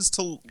job it is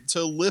to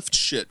lift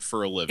shit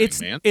for a living,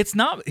 man. It's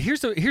not. Here's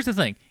the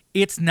thing.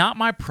 It's not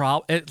my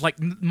problem. Like,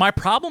 my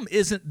problem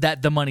isn't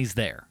that the money's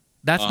there.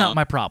 That's not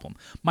my problem.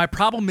 My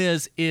problem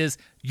is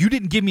you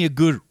didn't give me a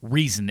good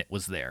reason it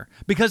was there,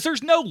 because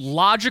there's no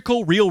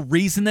logical, real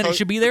reason that it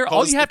should be there.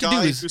 All you have to do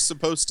is who's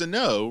supposed to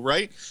know,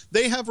 right?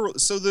 They have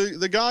so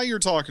the guy you're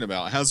talking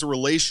about has a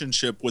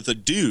relationship with a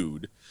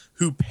dude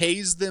who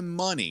pays them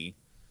money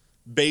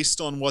based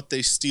on what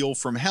they steal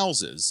from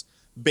houses,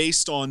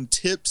 based on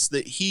tips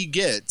that he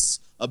gets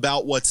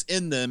about what's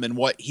in them and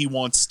what he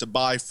wants to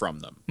buy from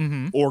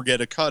them or get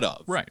a cut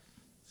of. Right.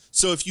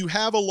 So if you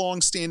have a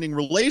long-standing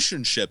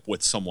relationship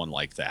with someone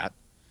like that,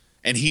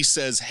 and he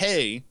says,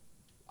 hey,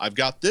 I've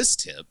got this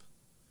tip,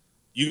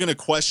 you going to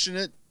question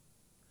it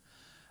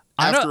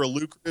after a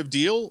lucrative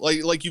deal?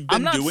 Like you've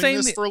been doing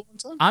this for a long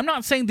time? I'm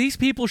not saying these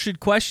people should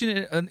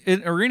question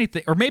it or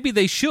anything, or maybe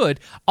they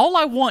should. All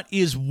I want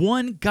is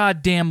one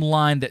goddamn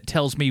line that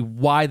tells me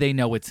why they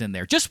know it's in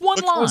there. Just one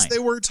line. Because they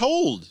were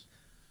told.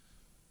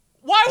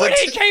 Why would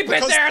he keep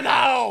it there,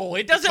 though?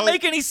 It doesn't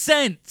make any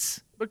sense.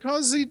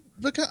 Because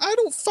I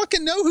don't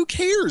fucking know. Who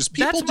cares?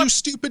 People do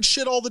stupid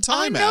shit all the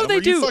time. I know Adam. they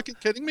do. Are you fucking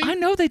kidding me? I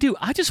know they do.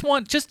 I just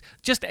want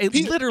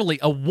literally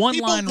a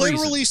one-line reason. People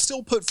literally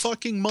still put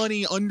fucking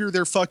money under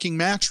their fucking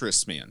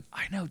mattress, man.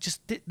 I know. Just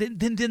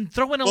then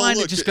throw in a line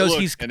that just goes,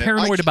 he's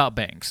paranoid about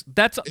banks.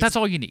 That's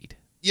all you need.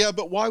 Yeah,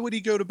 but why would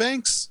he go to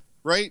banks?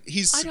 Right?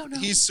 I don't know.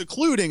 He's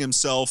secluding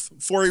himself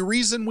for a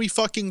reason we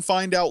fucking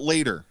find out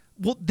later.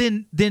 Well,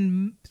 then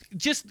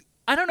just.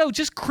 I don't know,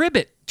 just crib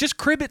it. Just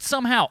crib it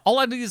somehow. All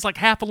I need is like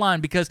half a line,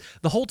 because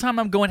the whole time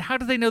I'm going, how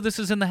do they know this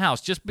is in the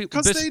house?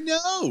 Because they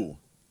know.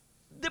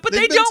 But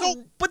they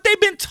don't. But they've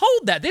been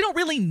told that. They don't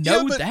really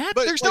know that.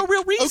 There's no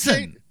real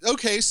reason.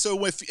 Okay,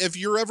 so if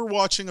you're ever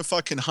watching a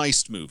fucking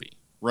heist movie,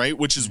 right,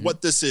 which is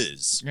what this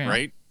is,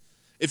 right?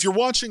 If you're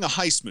watching a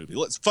heist movie,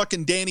 let's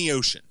fucking Danny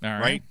Ocean,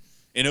 right?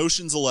 In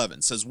Ocean's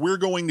 11 says, we're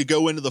going to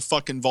go into the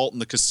fucking vault in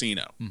the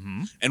casino,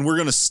 and we're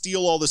going to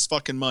steal all this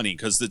fucking money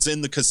because it's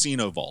in the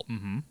casino vault.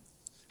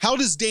 How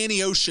does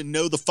Danny Ocean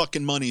know the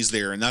fucking money's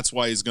there, and that's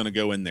why he's going to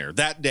go in there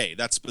that day,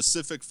 that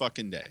specific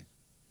fucking day?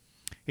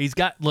 He's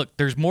got, look,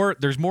 there's more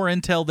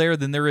intel there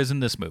than there is in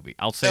this movie.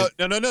 I'll say.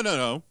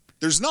 No.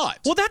 There's not.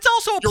 Well, that's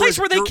also a place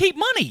where they keep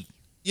money.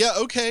 Yeah,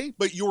 okay,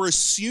 but you're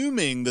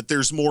assuming that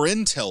there's more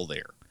intel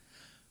there.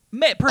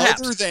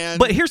 Perhaps. Other than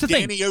but here's the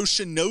Danny thing.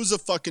 Ocean knows a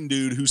fucking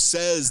dude who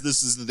says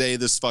this is the day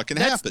this fucking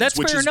happens. That's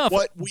which fair is enough.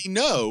 What we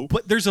know.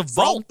 But there's a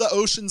vault. From the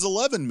Ocean's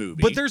 11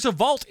 movie. But there's a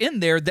vault in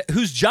there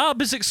whose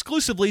job is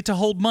exclusively to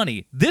hold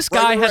money. This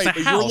guy has a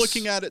but house. You're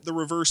looking at it the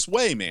reverse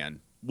way, man.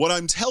 What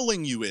I'm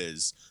telling you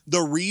is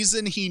the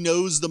reason he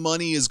knows the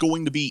money is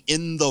going to be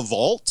in the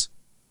vault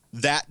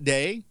that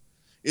day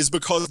is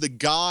because the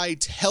guy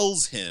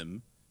tells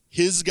him,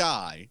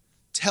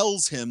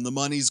 the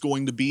money's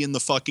going to be in the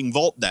fucking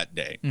vault that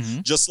day.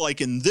 Just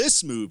like in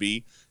this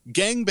movie,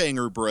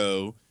 Gangbanger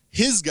Bro,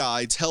 his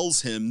guy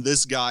tells him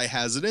this guy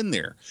has it in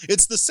there.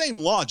 It's the same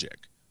logic.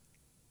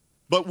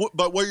 But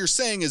what you're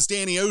saying is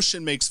Danny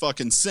Ocean makes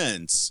fucking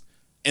sense,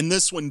 and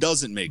this one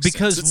doesn't make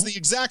because sense. It's the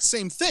exact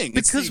same thing.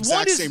 Because it's the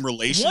exact same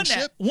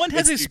relationship. One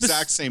has it's the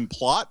exact same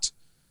plot.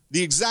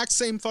 The exact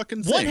same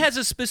fucking thing. One has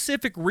a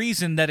specific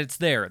reason that it's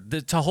there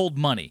to hold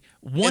money.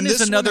 One and is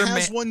this another. One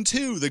has one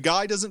too. The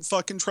guy doesn't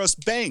fucking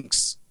trust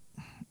banks.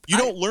 You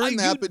don't learn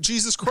that, but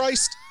Jesus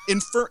Christ,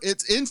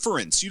 it's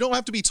inference. You don't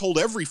have to be told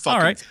every fucking.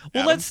 All right. thing,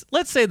 well, Adam.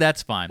 let's say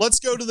that's fine. Let's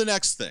go to the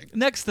next thing.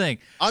 Next thing.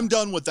 I'm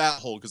done with that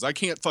whole because I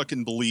can't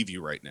fucking believe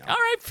you right now. All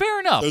right, fair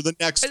enough. So the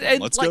next one.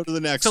 Let's go to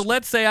the next. So one.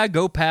 let's say I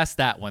go past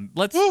that one.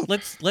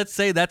 Let's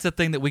say that's a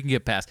thing that we can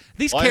get past.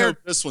 These I hope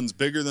this one's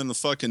bigger than the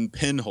fucking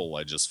pinhole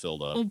I just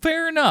filled up. Well,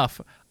 fair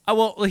enough.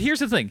 Well, here's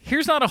the thing.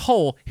 Here's not a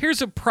hole.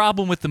 Here's a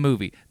problem with the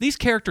movie. These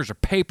characters are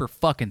paper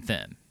fucking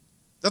thin.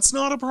 That's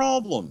not a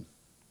problem.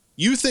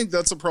 You think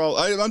that's a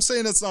problem. I'm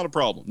saying it's not a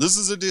problem. This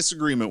is a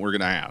disagreement we're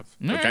going to have.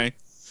 All okay? right.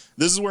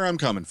 This is where I'm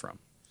coming from.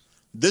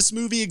 This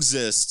movie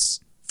exists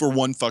for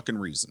one fucking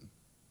reason.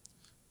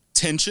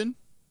 Tension,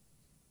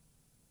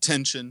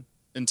 tension,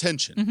 and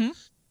tension. Mm-hmm.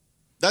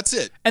 That's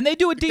it. And they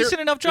do a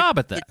decent enough job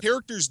at that. The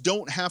characters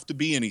don't have to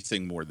be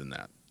anything more than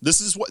that.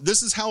 This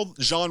is how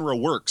genre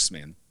works,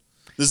 man.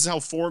 This is how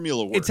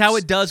formula works. It's how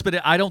it does,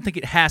 but I don't think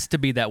it has to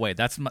be that way.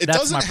 That's my problem. It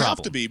doesn't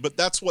have to be, but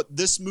that's what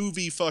this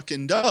movie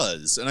fucking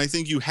does. And I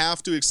think you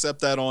have to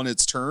accept that on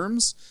its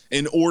terms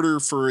in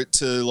order for it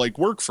to like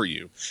work for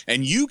you.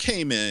 And you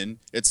came in,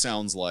 it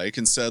sounds like,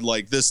 and said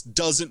like this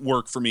doesn't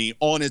work for me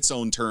on its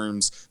own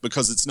terms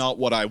because it's not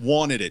what I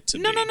wanted it to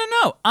be.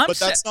 No. But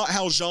that's not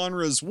how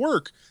genres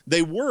work.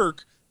 They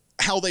work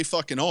how they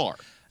fucking are.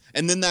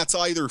 And then that's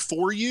either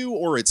for you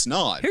or it's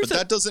not. But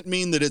that doesn't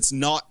mean that it's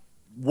not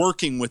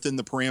working within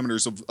the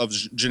parameters of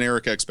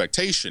generic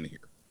expectation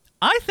here.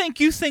 I think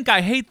you think I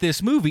hate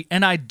this movie,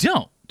 and I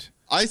don't.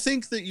 I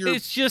think that you're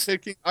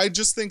picking. I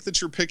just think that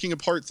you're picking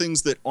apart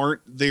things that aren't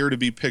there to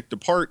be picked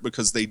apart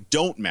because they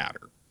don't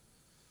matter.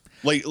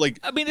 Like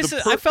I mean,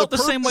 I felt the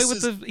same way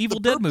with the Evil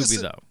Dead movie,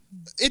 though.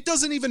 It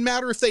doesn't even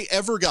matter if they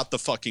ever got the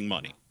fucking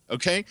money.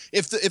 Okay,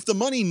 if the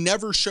money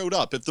never showed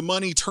up, if the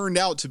money turned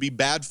out to be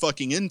bad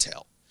fucking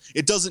intel,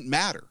 it doesn't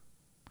matter.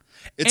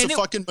 It's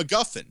fucking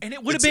MacGuffin. And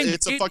it would have been.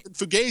 It's a fucking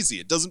Fugazi.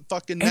 It doesn't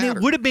fucking matter. And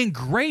it would have been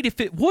great if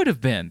it would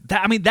have been.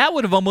 That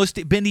would have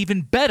almost been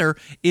even better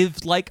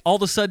if, like, all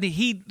of a sudden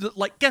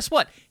guess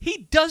what?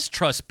 He does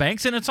trust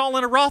banks, and it's all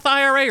in a Roth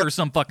IRA or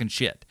some fucking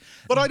shit.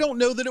 But I don't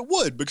know that it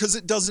would because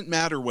it doesn't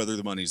matter whether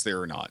the money's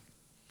there or not.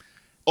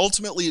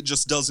 Ultimately, it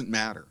just doesn't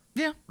matter.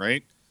 Yeah.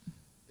 Right?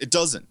 It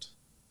doesn't.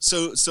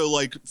 So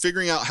like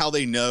figuring out how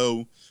they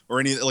know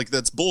or any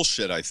that's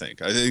bullshit. I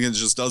think it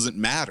just doesn't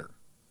matter.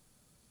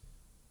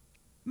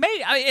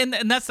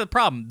 And that's the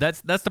problem.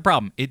 That's the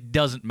problem. It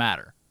doesn't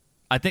matter.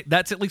 I think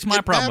that's at least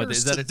my problem with it.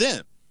 Is that to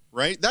them,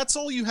 right? That's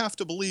all you have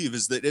to believe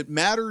is that it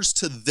matters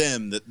to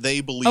them that they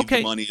believe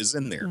the money is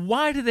in there.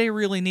 Why do they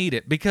really need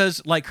it?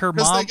 Because like her mom,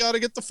 because they got to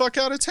get the fuck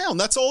out of town.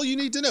 That's all you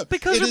need to know.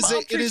 Because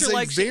it is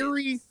a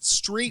very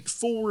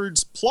straightforward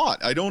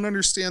plot. I don't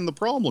understand the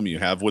problem you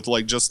have with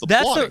like just the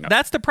plotting.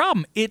 That's the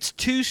problem.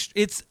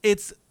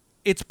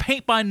 It's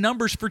paint by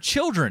numbers for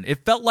children.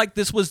 It felt like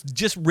this was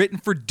just written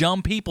for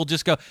dumb people.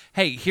 Just go,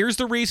 hey, here's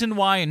the reason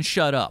why, and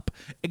shut up.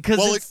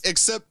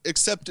 Except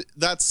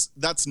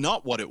that's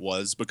not what it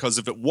was. Because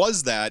if it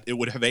was that, it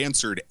would have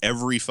answered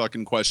every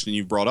fucking question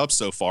you've brought up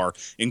so far,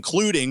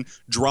 including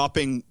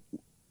dropping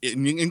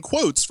in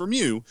quotes from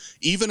you,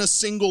 even a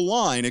single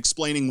line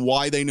explaining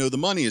why they know the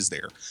money is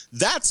there.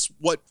 That's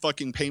what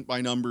fucking paint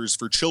by numbers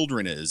for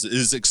children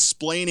is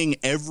explaining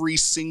every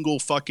single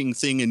fucking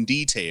thing in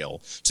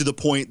detail to the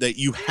point that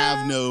you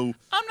have no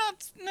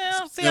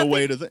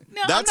way to think.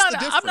 That's the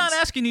difference. I'm not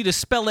asking you to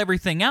spell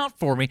everything out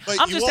for me.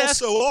 But you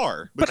also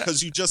are,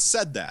 because you just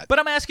said that. But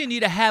I'm asking you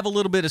to have a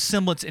little bit of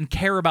semblance and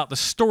care about the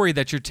story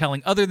that you're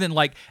telling, other than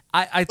like,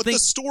 I think the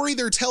story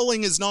they're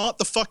telling is not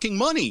the fucking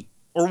money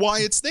or why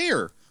it's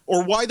there.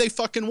 Or why they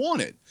fucking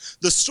want it.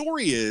 The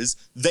story is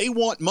they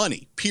want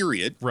money,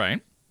 period. Right.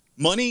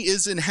 Money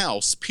is in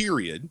house,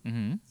 period.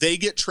 Mm-hmm. They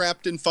get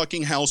trapped in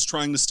fucking house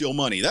trying to steal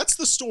money. That's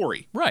the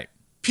story. Right.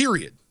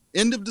 Period.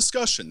 End of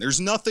discussion.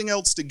 There's nothing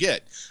else to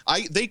get.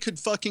 They could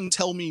fucking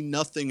tell me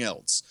nothing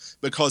else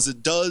because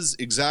it does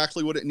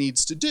exactly what it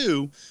needs to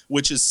do,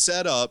 which is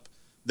set up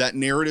that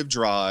narrative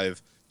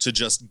drive to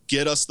just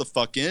get us the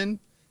fuck in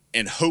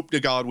and hope to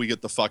God we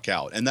get the fuck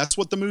out. And that's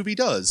what the movie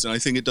does. And I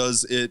think it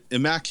does it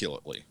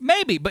immaculately.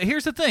 Maybe, but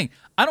here's the thing.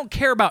 I don't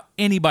care about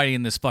anybody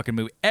in this fucking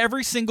movie.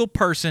 Every single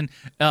person,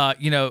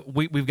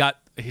 we've got,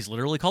 he's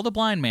literally called the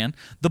blind man.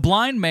 The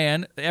blind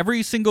man,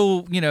 every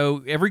single,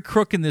 every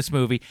crook in this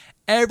movie,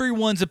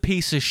 everyone's a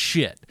piece of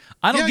shit.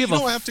 I don't give a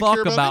fuck have to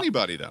care about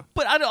anybody, though.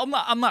 But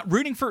I'm not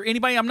rooting for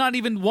anybody. I'm not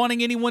even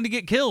wanting anyone to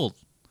get killed.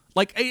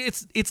 Like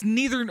it's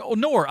neither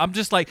nor. I'm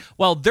just like,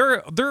 well,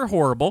 they're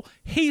horrible.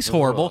 He's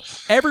horrible.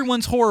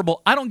 Everyone's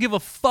horrible. I don't give a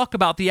fuck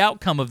about the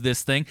outcome of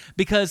this thing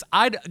because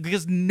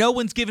no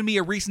one's given me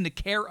a reason to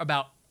care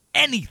about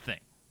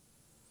anything.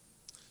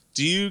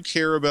 Do you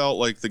care about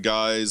like the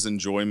guy's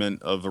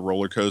enjoyment of a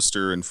roller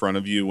coaster in front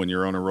of you when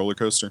you're on a roller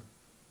coaster?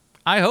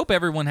 I hope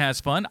everyone has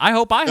fun. I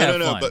hope I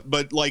have fun.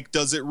 But like,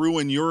 does it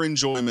ruin your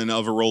enjoyment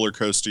of a roller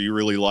coaster you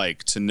really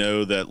like to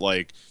know that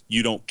like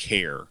you don't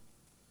care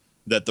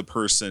that the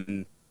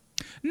person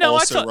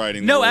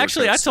riding the roller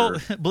actually, coaster.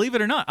 I told, believe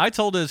it or not, I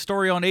told a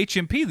story on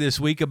HMP this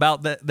week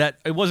about that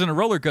it wasn't a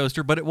roller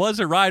coaster, but it was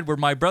a ride where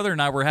my brother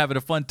and I were having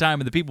a fun time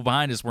and the people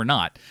behind us were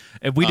not.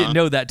 And we didn't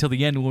know that till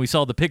the end when we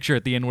saw the picture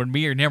at the end when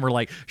me and him were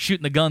like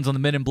shooting the guns on the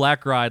Men in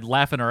Black ride,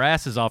 laughing our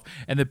asses off,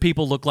 and the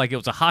people looked like it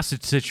was a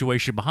hostage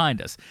situation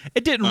behind us.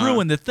 It didn't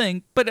ruin the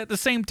thing, but at the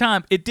same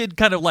time, it did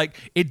kind of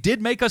like, it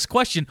did make us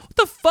question, what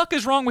the fuck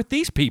is wrong with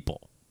these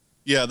people?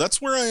 Yeah,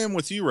 that's where I am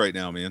with you right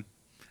now, man.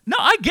 No,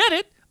 I get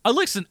it.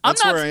 Listen,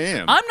 that's where I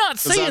am. I'm not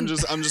saying.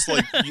 I'm just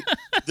like,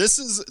 this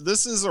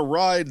is a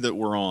ride that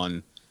we're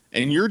on,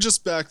 and you're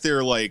just back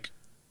there like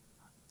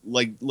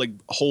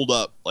hold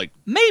up, like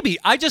maybe.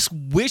 I just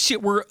wish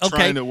it were okay.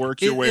 Trying to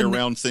work your way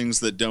around things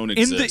that don't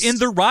exist. In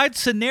the ride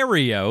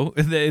scenario,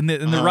 in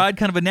the ride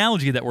kind of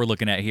analogy that we're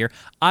looking at here,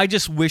 I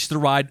just wish the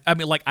ride. I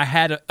mean, like I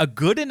had a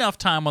good enough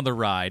time on the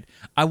ride.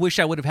 I wish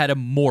I would have had a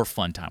more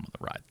fun time on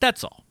the ride.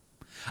 That's all.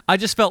 I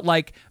just felt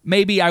like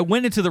maybe I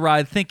went into the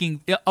ride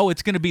thinking, oh,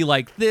 it's going to be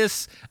like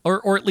this,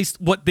 or at least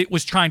what it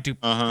was trying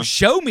to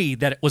show me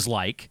that it was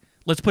like.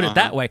 Let's put it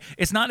that way.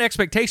 It's not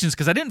expectations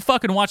because I didn't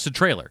fucking watch the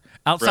trailer.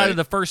 Outside of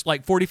the first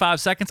like 45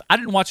 seconds, I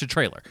didn't watch the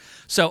trailer.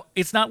 So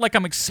it's not like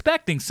I'm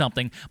expecting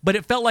something, but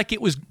it felt like it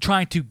was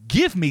trying to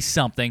give me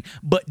something,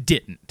 but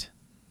didn't.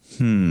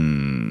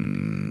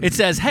 It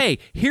says, hey,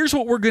 here's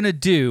what we're going to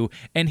do,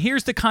 and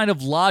here's the kind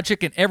of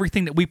logic and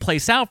everything that we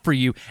place out for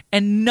you,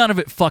 and none of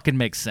it fucking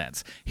makes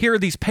sense. Here are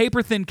these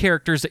paper-thin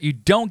characters that you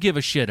don't give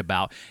a shit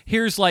about.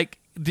 Here's like,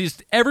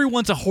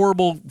 everyone's a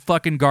horrible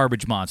fucking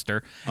garbage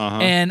monster,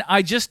 and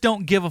I just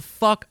don't give a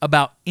fuck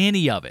about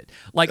any of it.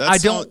 Like,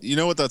 you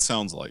know what that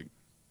sounds like?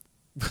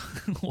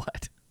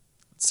 What?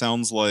 It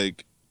sounds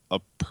like a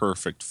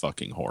perfect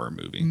fucking horror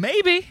movie.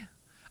 Maybe.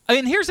 I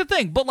mean, here's the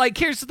thing.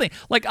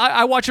 Like,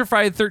 I watch a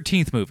Friday the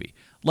 13th movie.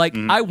 Like,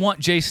 I want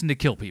Jason to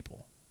kill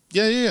people.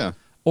 Yeah.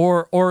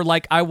 Or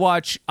like, I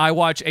watch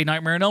A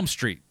Nightmare on Elm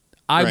Street.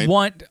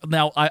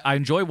 I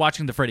enjoy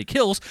watching the Freddy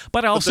kills,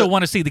 but I also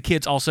want to see the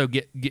kids also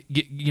get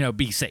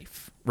be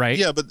safe, right?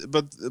 Yeah,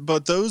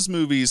 but those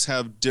movies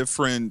have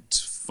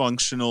different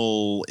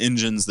functional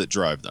engines that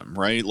drive them,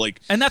 right?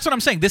 Like, and that's what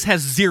I'm saying. This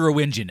has zero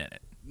engine in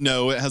it.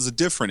 No, it has a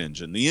different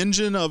engine. The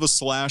engine of a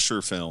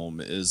slasher film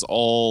is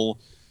all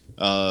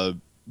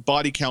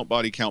body count,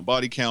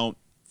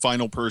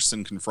 final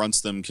person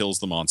confronts them, kills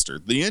the monster.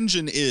 The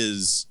engine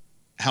is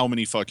how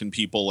many fucking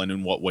people and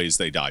in what ways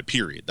they die,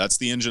 period. That's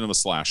the engine of a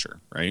slasher,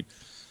 right?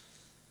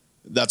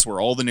 That's where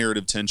all the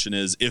narrative tension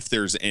is, if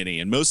there's any.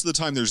 And most of the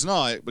time there's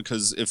not,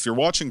 because if you're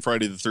watching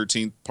Friday the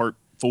 13th Part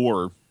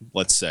 4,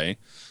 let's say,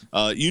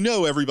 you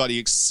know everybody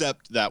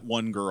except that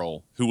one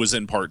girl who was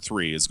in Part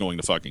 3 is going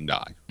to fucking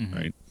die,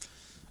 right?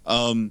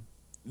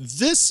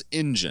 This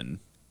engine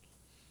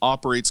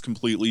operates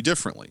completely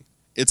differently.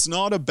 It's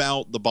not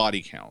about the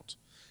body count.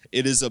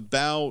 It is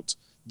about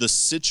the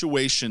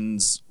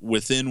situations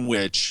within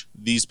which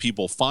these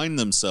people find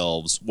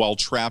themselves while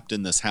trapped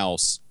in this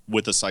house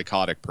with a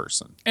psychotic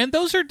person. And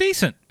those are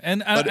decent.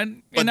 And I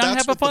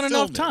have a fun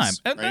enough time.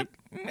 Right?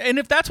 And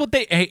if that's what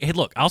hey,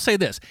 look, I'll say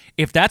this.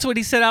 If that's what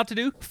he set out to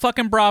do,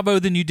 fucking bravo,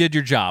 then you did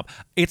your job.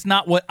 It's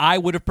not what I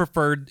would have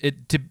preferred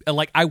it to.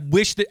 Like, I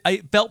wish that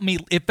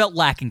it felt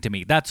lacking to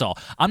me. That's all.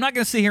 I'm not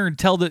going to sit here and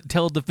tell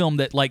the film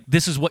that, like,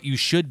 this is what you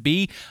should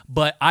be,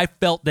 but I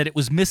felt that it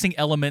was missing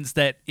elements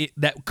that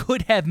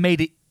could have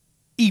made it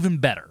even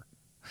better.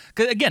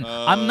 Because again,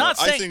 I'm not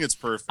saying I think it's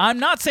perfect. I'm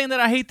not saying that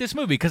I hate this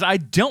movie, because I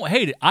don't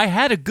hate it. I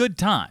had a good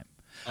time.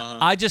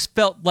 I just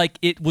felt like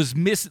it was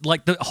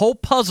like the whole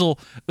puzzle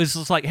was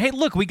just like, hey,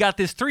 look, we got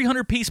this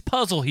 300-piece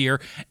puzzle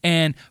here,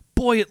 and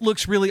boy, it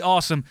looks really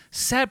awesome.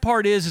 Sad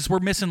part is we're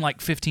missing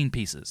like 15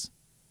 pieces.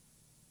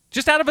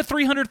 Just out of a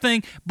 300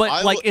 thing, but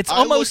it's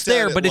almost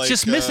there, but it's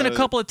just missing a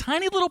couple of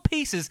tiny little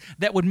pieces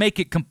that would make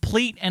it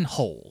complete and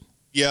whole.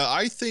 Yeah,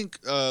 I think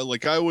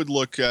I would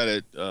look at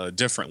it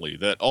differently,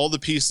 that all the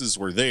pieces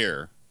were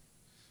there.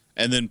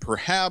 And then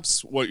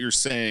perhaps what you're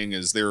saying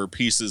is there are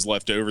pieces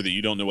left over that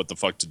you don't know what the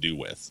fuck to do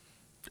with.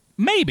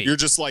 Maybe. You're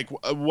just like,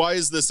 why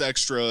is this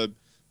extra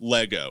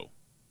Lego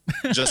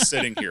just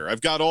sitting here? I've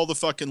got all the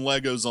fucking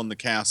Legos on the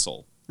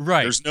castle.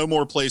 Right. There's no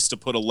more place to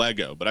put a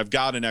Lego, but I've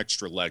got an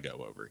extra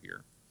Lego over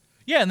here.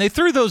 Yeah, and they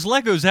threw those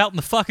Legos out in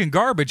the fucking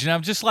garbage, and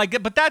I'm just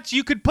like, but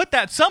you could put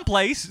that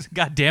someplace.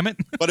 God damn it.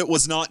 But it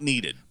was not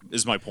needed,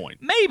 is my point.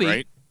 Maybe. Right?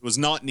 It was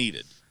not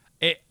needed.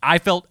 I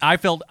felt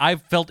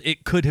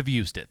it could have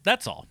used it.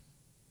 That's all.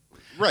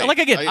 Right. Like,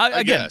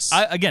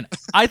 again,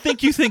 I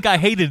think you think I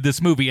hated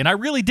this movie, and I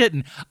really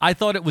didn't. I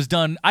thought it was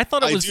done. I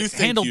thought it was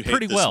handled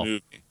pretty well.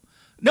 Movie.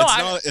 No,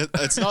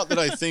 it's not that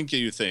I think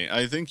you think.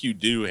 I think you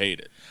do hate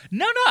it.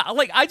 No.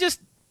 Like, I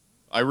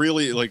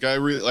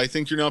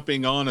think you're not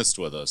being honest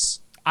with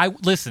us.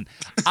 Listen.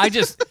 I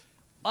just.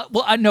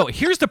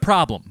 Here's the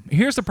problem.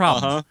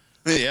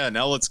 Yeah,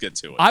 now let's get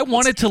to it. I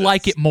wanted to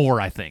like it more,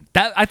 I think.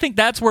 I think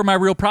that's where my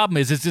real problem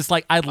is. It's just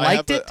like I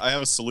liked it. I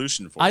have a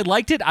solution for it. I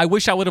liked it. I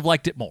wish I would have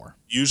liked it more.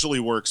 Usually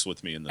works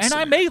with me in this. And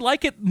scenario. I may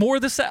like it more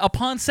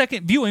upon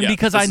second viewing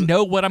because I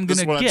know what I'm going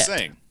to get. That's what I'm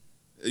saying.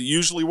 It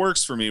usually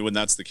works for me when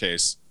that's the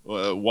case.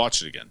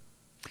 Watch it again.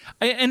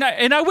 And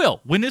I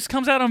will. When this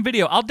comes out on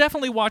video, I'll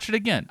definitely watch it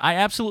again. I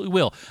absolutely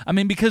will. I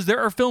mean, because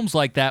there are films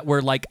like that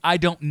where, like, I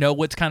don't know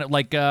what's kind of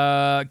like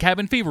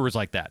Cabin Fever was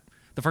like that.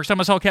 The first time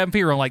I saw Cabin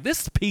Fever, I'm like,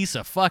 this piece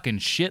of fucking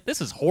shit. This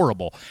is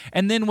horrible.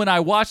 And then when I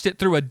watched it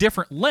through a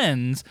different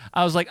lens,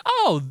 I was like,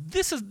 oh,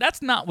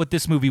 that's not what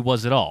this movie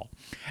was at all.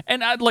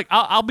 And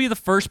I'll be the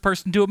first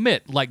person to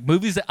admit, like,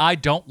 movies that I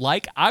don't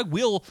like, I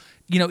will,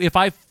 if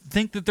I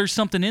think that there's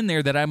something in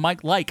there that I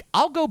might like,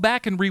 I'll go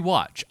back and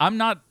rewatch. I'm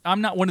not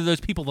one of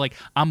those people like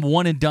I'm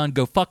one and done.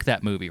 Go fuck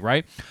that movie,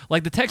 right?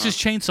 Like the Texas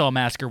Chainsaw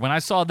Massacre. When I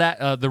saw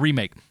that the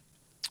remake.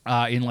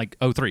 In like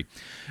 2003.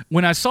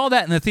 When I saw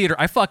that in the theater,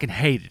 I fucking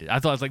hated it. I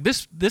was like,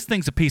 this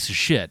thing's a piece of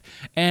shit.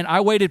 And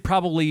I waited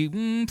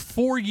probably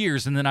 4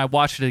 years, and then I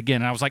watched it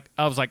again. And I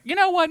was like, you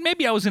know what?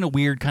 Maybe I was in a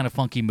weird kind of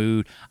funky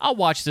mood. I'll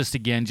watch this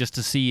again just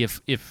to see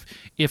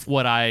if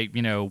what I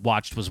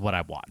watched was what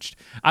I watched.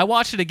 I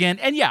watched it again,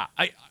 and yeah,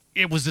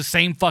 it was the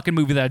same fucking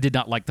movie that I did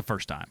not like the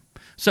first time.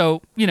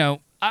 So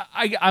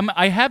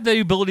I have the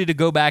ability to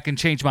go back and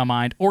change my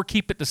mind or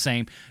keep it the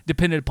same,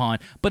 depending upon.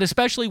 But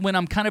especially when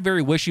I'm kind of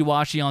very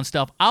wishy-washy on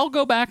stuff, I'll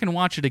go back and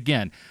watch it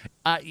again.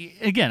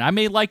 Again, I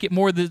may like it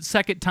more the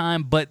second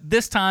time, but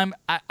this time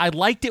I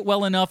liked it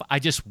well enough. I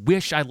just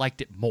wish I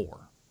liked it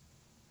more.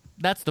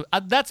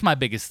 That's my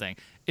biggest thing.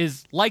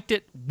 Is liked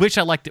it, wish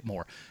I liked it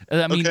more.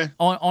 I mean, okay.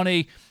 on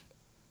a.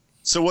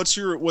 So what's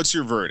your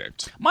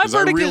verdict? My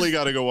verdict I really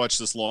got to go watch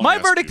this long. My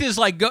verdict is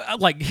like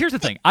here's the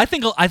thing. I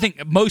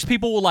think most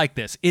people will like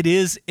this. It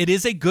is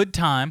a good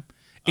time.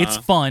 It's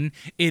fun.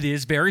 It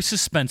is very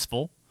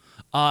suspenseful.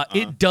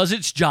 It does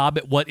its job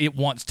at what it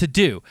wants to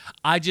do.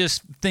 I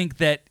just think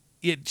that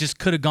it just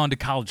could have gone to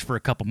college for a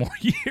couple more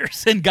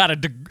years and got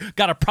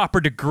a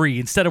proper degree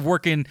instead of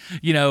working,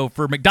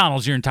 for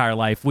McDonald's your entire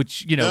life,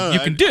 which you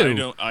can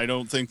do. I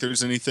don't think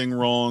there's anything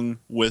wrong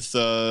with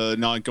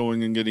not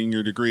going and getting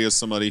your degree as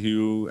somebody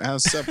who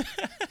has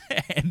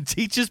and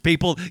teaches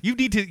people. You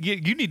need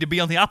to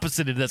be on the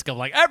opposite of this. Go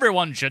like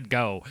everyone should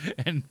go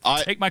and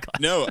take my class.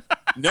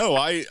 No,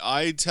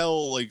 I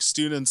tell like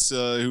students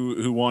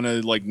who want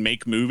to like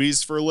make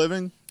movies for a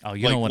living. Oh,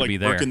 you don't want to be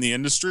there. Work in the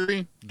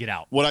industry. Get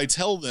out. What I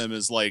tell them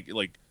is like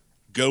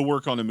go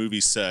work on a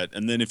movie set,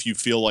 and then if you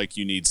feel like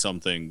you need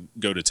something,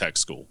 go to tech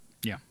school.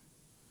 Yeah.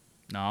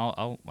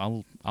 No,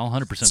 I'll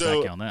 100%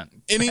 back you on that.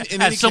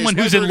 As someone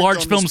who's in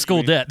large film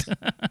school debt.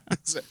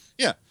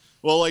 Yeah.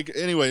 Well,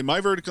 anyway,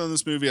 my verdict on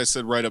this movie, I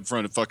said right up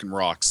front, it fucking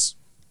rocks.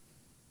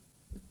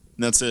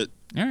 And that's it.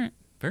 All right.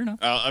 Fair enough.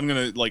 I'm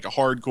gonna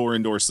hardcore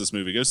endorse this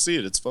movie. Go see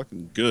it. It's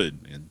fucking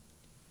good, man.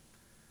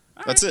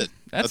 That's it.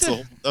 That's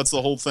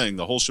the whole thing.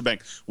 The whole shebang.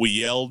 We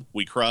yelled.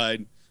 We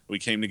cried. We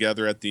came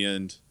together at the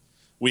end.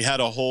 We had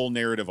a whole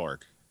narrative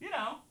arc.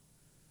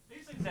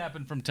 These things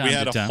happen from time to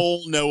time. We had a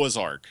whole Noah's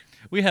Ark.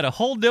 We had a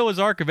whole Noah's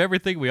Ark of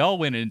everything. We all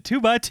went in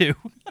 2 by 2.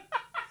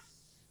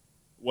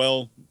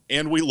 Well,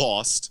 and we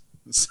lost.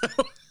 So.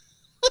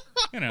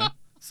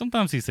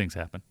 Sometimes these things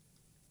happen.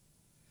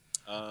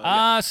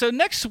 Yeah. So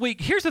next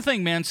week, here's the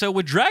thing, man. So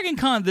with Dragon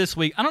Con this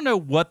week, I don't know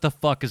what the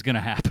fuck is going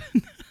to happen.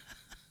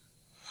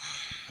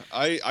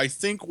 I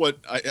think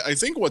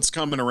what's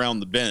coming around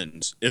the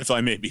bend, if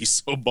I may be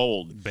so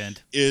bold,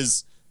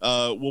 is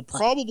we'll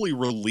probably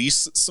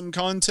release some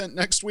content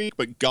next week,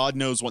 but God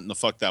knows what in the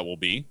fuck that will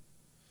be.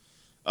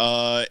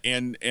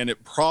 And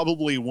it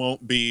probably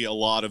won't be a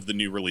lot of the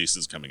new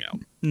releases coming out.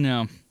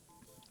 No.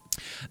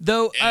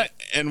 Though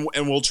and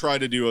we'll try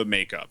to do a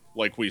makeup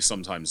like we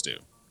sometimes do.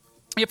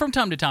 Yeah, from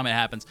time to time it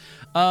happens.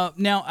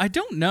 Now I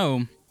don't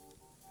know.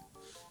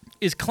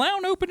 Is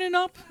Clown opening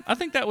up? I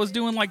think that was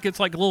doing it's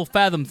like a little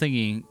Fathom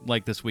thingy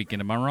like this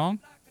weekend. Am I wrong?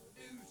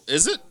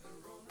 Is it?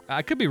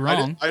 I could be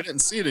wrong. I didn't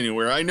see it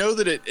anywhere. I know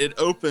that it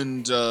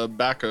opened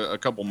back a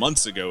couple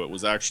months ago. It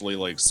was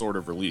actually sort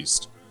of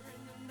released.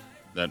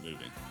 That movie.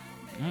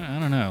 I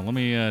don't know. Let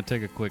me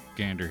take a quick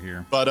gander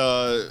here. But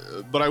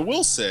I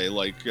will say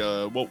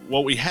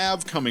what we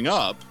have coming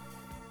up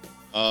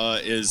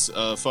is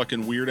a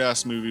fucking weird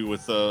ass movie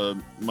with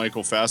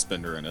Michael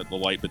Fassbender in it, The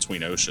Light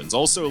Between Oceans.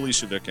 Also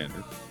Alicia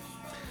Vikander.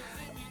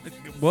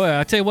 Boy,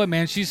 I tell you what,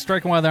 man, she's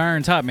striking while the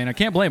iron's hot, man. I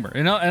can't blame her,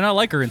 and I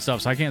like her and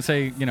stuff, so I can't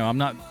say I'm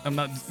not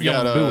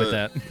yelling boo with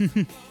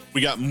that. We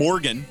got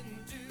Morgan,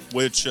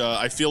 which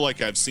I feel like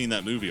I've seen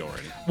that movie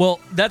already. Well,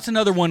 that's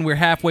another one where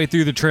halfway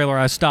through the trailer,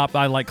 I stopped,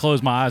 I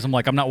closed my eyes. I'm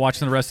like, I'm not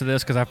watching the rest of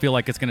this because I feel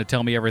like it's going to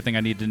tell me everything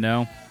I need to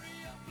know.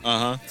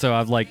 So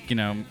I've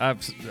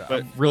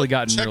I've really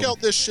gotten. Check out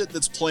this shit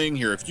that's playing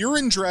here. If you're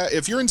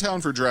in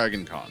town for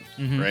Dragon Con,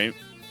 right?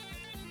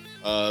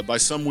 By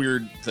some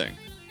weird thing.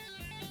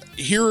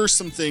 Here are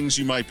some things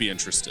you might be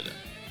interested in.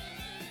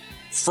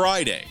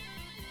 Friday,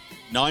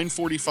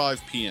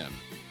 9:45 p.m.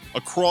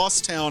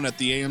 across town at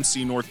the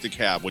AMC North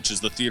DeKalb, which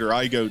is the theater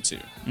I go to.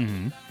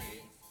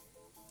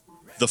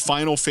 the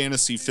Final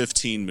Fantasy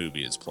 15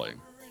 movie is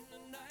playing.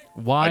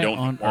 Why? I don't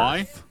know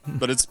why,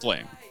 but it's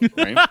playing.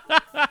 Right?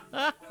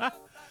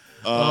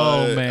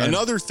 Oh man!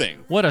 Another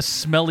thing. What a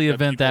smelly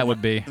event that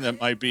would be. That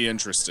might be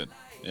interested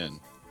in.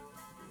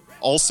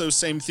 Also,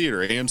 same theater,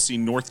 AMC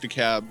North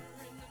DeKalb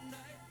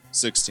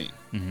 16.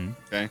 Mm-hmm.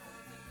 Okay,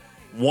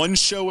 one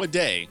show a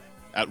day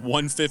at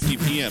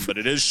 1:50 p.m., but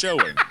it is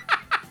showing.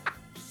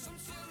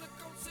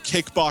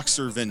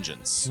 Kickboxer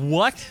Vengeance.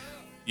 What?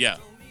 Yeah,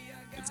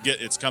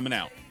 it's coming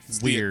out.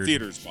 It's weird.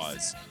 Theaters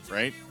wise,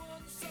 right?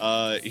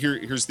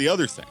 Here's the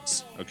other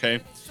things.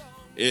 Okay,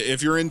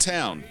 if you're in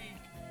town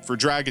for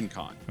Dragon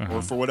Con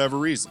or for whatever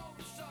reason,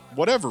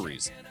 whatever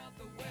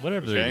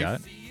okay? they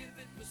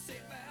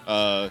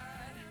got,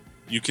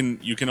 you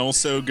can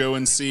also go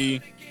and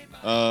see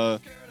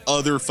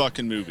other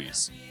fucking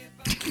movies.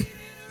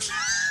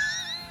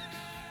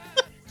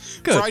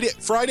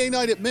 Friday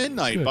night at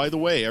midnight. Good. By the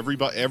way,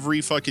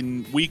 every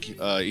fucking week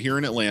here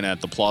in Atlanta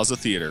at the Plaza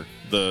Theater,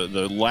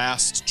 the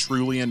last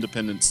truly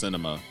independent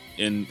cinema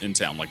in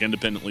town, like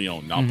independently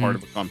owned, not part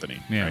of a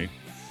company, Yeah.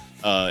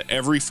 right?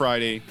 Every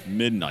Friday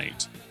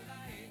midnight,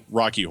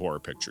 Rocky Horror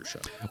Picture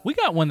Show. We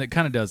got one that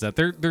kind of does that.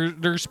 They're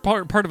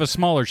part of a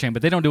smaller chain,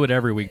 but they don't do it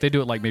every week. They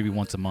do it like maybe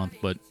once a month,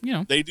 but you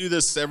know. They do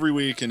this every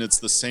week, and it's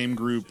the same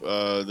group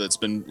that's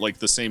been like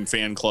the same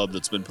fan club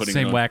that's been putting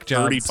Same on whack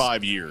jobs.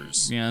 35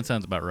 years. Yeah, that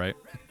sounds about right.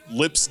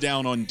 Lips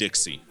Down on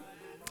Dixie.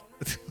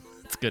 It's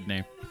a good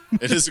name.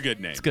 It is a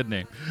good name. It's a good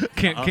name.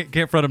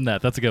 Can't front them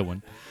that. That's a good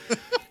one.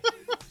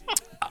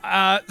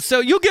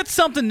 So you'll get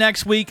something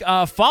next week.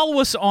 Follow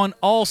us on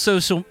all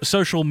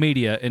social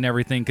media and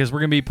everything because we're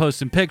going to be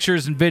posting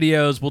pictures and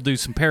videos. We'll do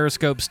some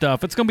Periscope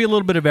stuff. It's going to be a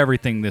little bit of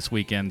everything this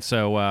weekend.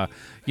 So,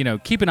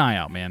 keep an eye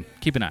out, man.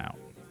 Keep an eye out.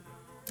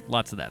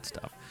 Lots of that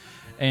stuff.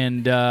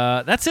 And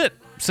that's it.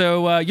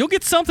 So you'll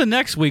get something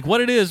next week.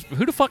 What it is,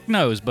 who the fuck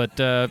knows? But,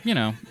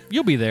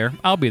 you'll be there.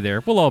 I'll be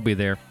there. We'll all be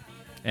there.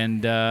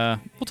 And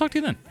we'll talk to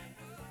you then.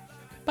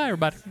 Bye,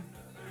 everybody.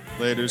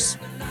 Laters.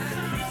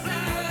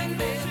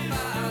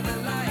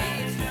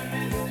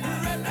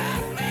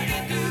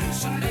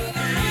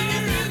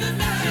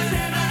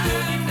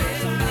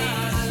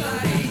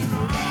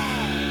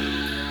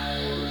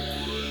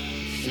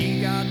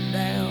 She got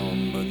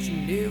down, but she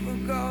never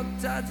got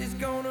touch. It's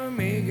gonna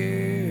make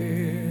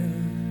it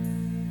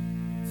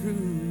through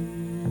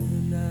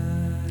the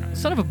night.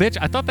 Son of a bitch,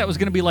 I thought that was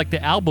going to be like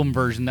the album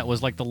version that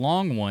was like the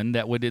long one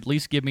that would at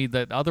least give me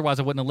that. Otherwise,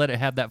 I wouldn't have let it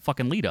have that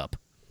fucking lead up.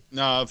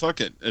 Nah,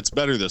 fuck it. It's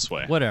better this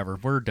way. Whatever,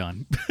 we're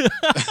done.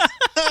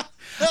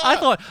 I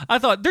thought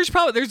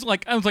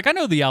I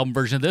know the album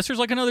version of this. There's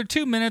like another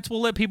 2 minutes.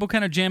 We'll let people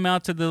kind of jam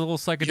out to the little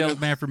psychedelic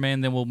Man for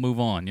Man, then we'll move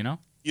on, you know?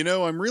 You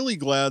know, I'm really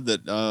glad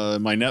that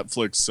my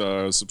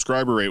Netflix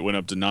subscriber rate went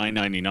up to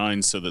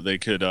 $9.99 so that they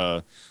could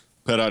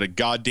put out a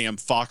goddamn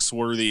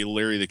Foxworthy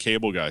Larry the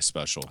Cable Guy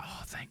special.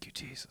 Oh, thank you,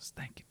 Jesus.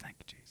 Thank you,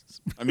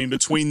 Jesus. I mean,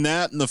 between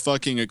that and the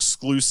fucking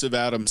exclusive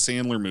Adam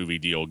Sandler movie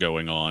deal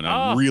going on,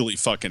 I'm really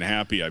fucking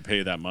happy I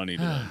pay that money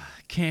to them.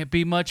 Can't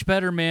be much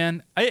better,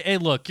 man. Hey,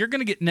 look, you're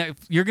gonna get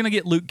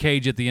Luke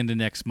Cage at the end of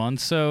next month,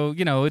 so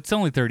it's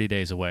only 30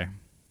 days away.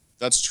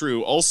 That's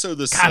true. Also,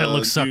 this God, it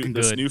looks fucking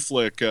this good. new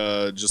flick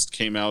just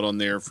came out on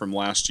there from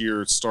last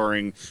year,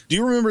 starring. Do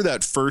you remember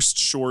that first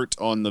short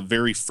on the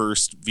very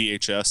first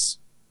VHS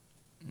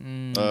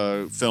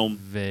film?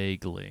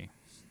 Vaguely.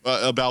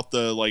 About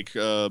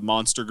the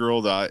monster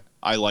girl, the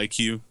I Like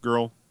You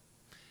girl.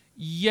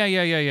 Yeah.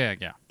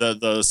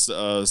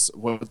 The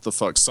what the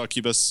fuck,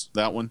 Succubus,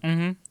 that one.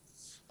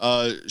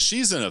 Mm-hmm.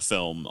 She's in a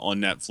film on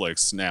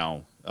Netflix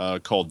now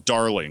called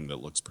Darling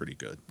that looks pretty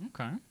good.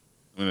 Okay.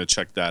 I'm going to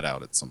check that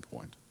out at some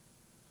point.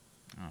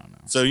 I don't know.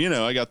 So,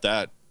 I got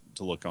that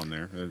to look on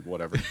there.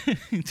 Whatever.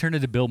 You turned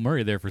into Bill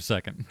Murray there for a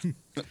second.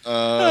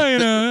 I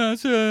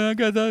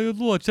got that.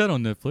 I watched that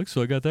on Netflix,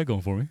 so I got that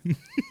going for me.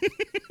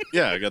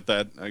 Yeah, I got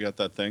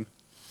that thing.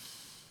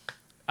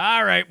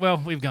 All right.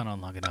 Well, we've gone on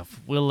long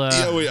enough. We'll.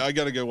 I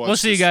got to go watch We'll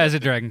see you guys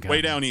at Dragon Con.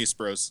 Way Down East,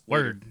 bros.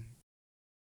 Word.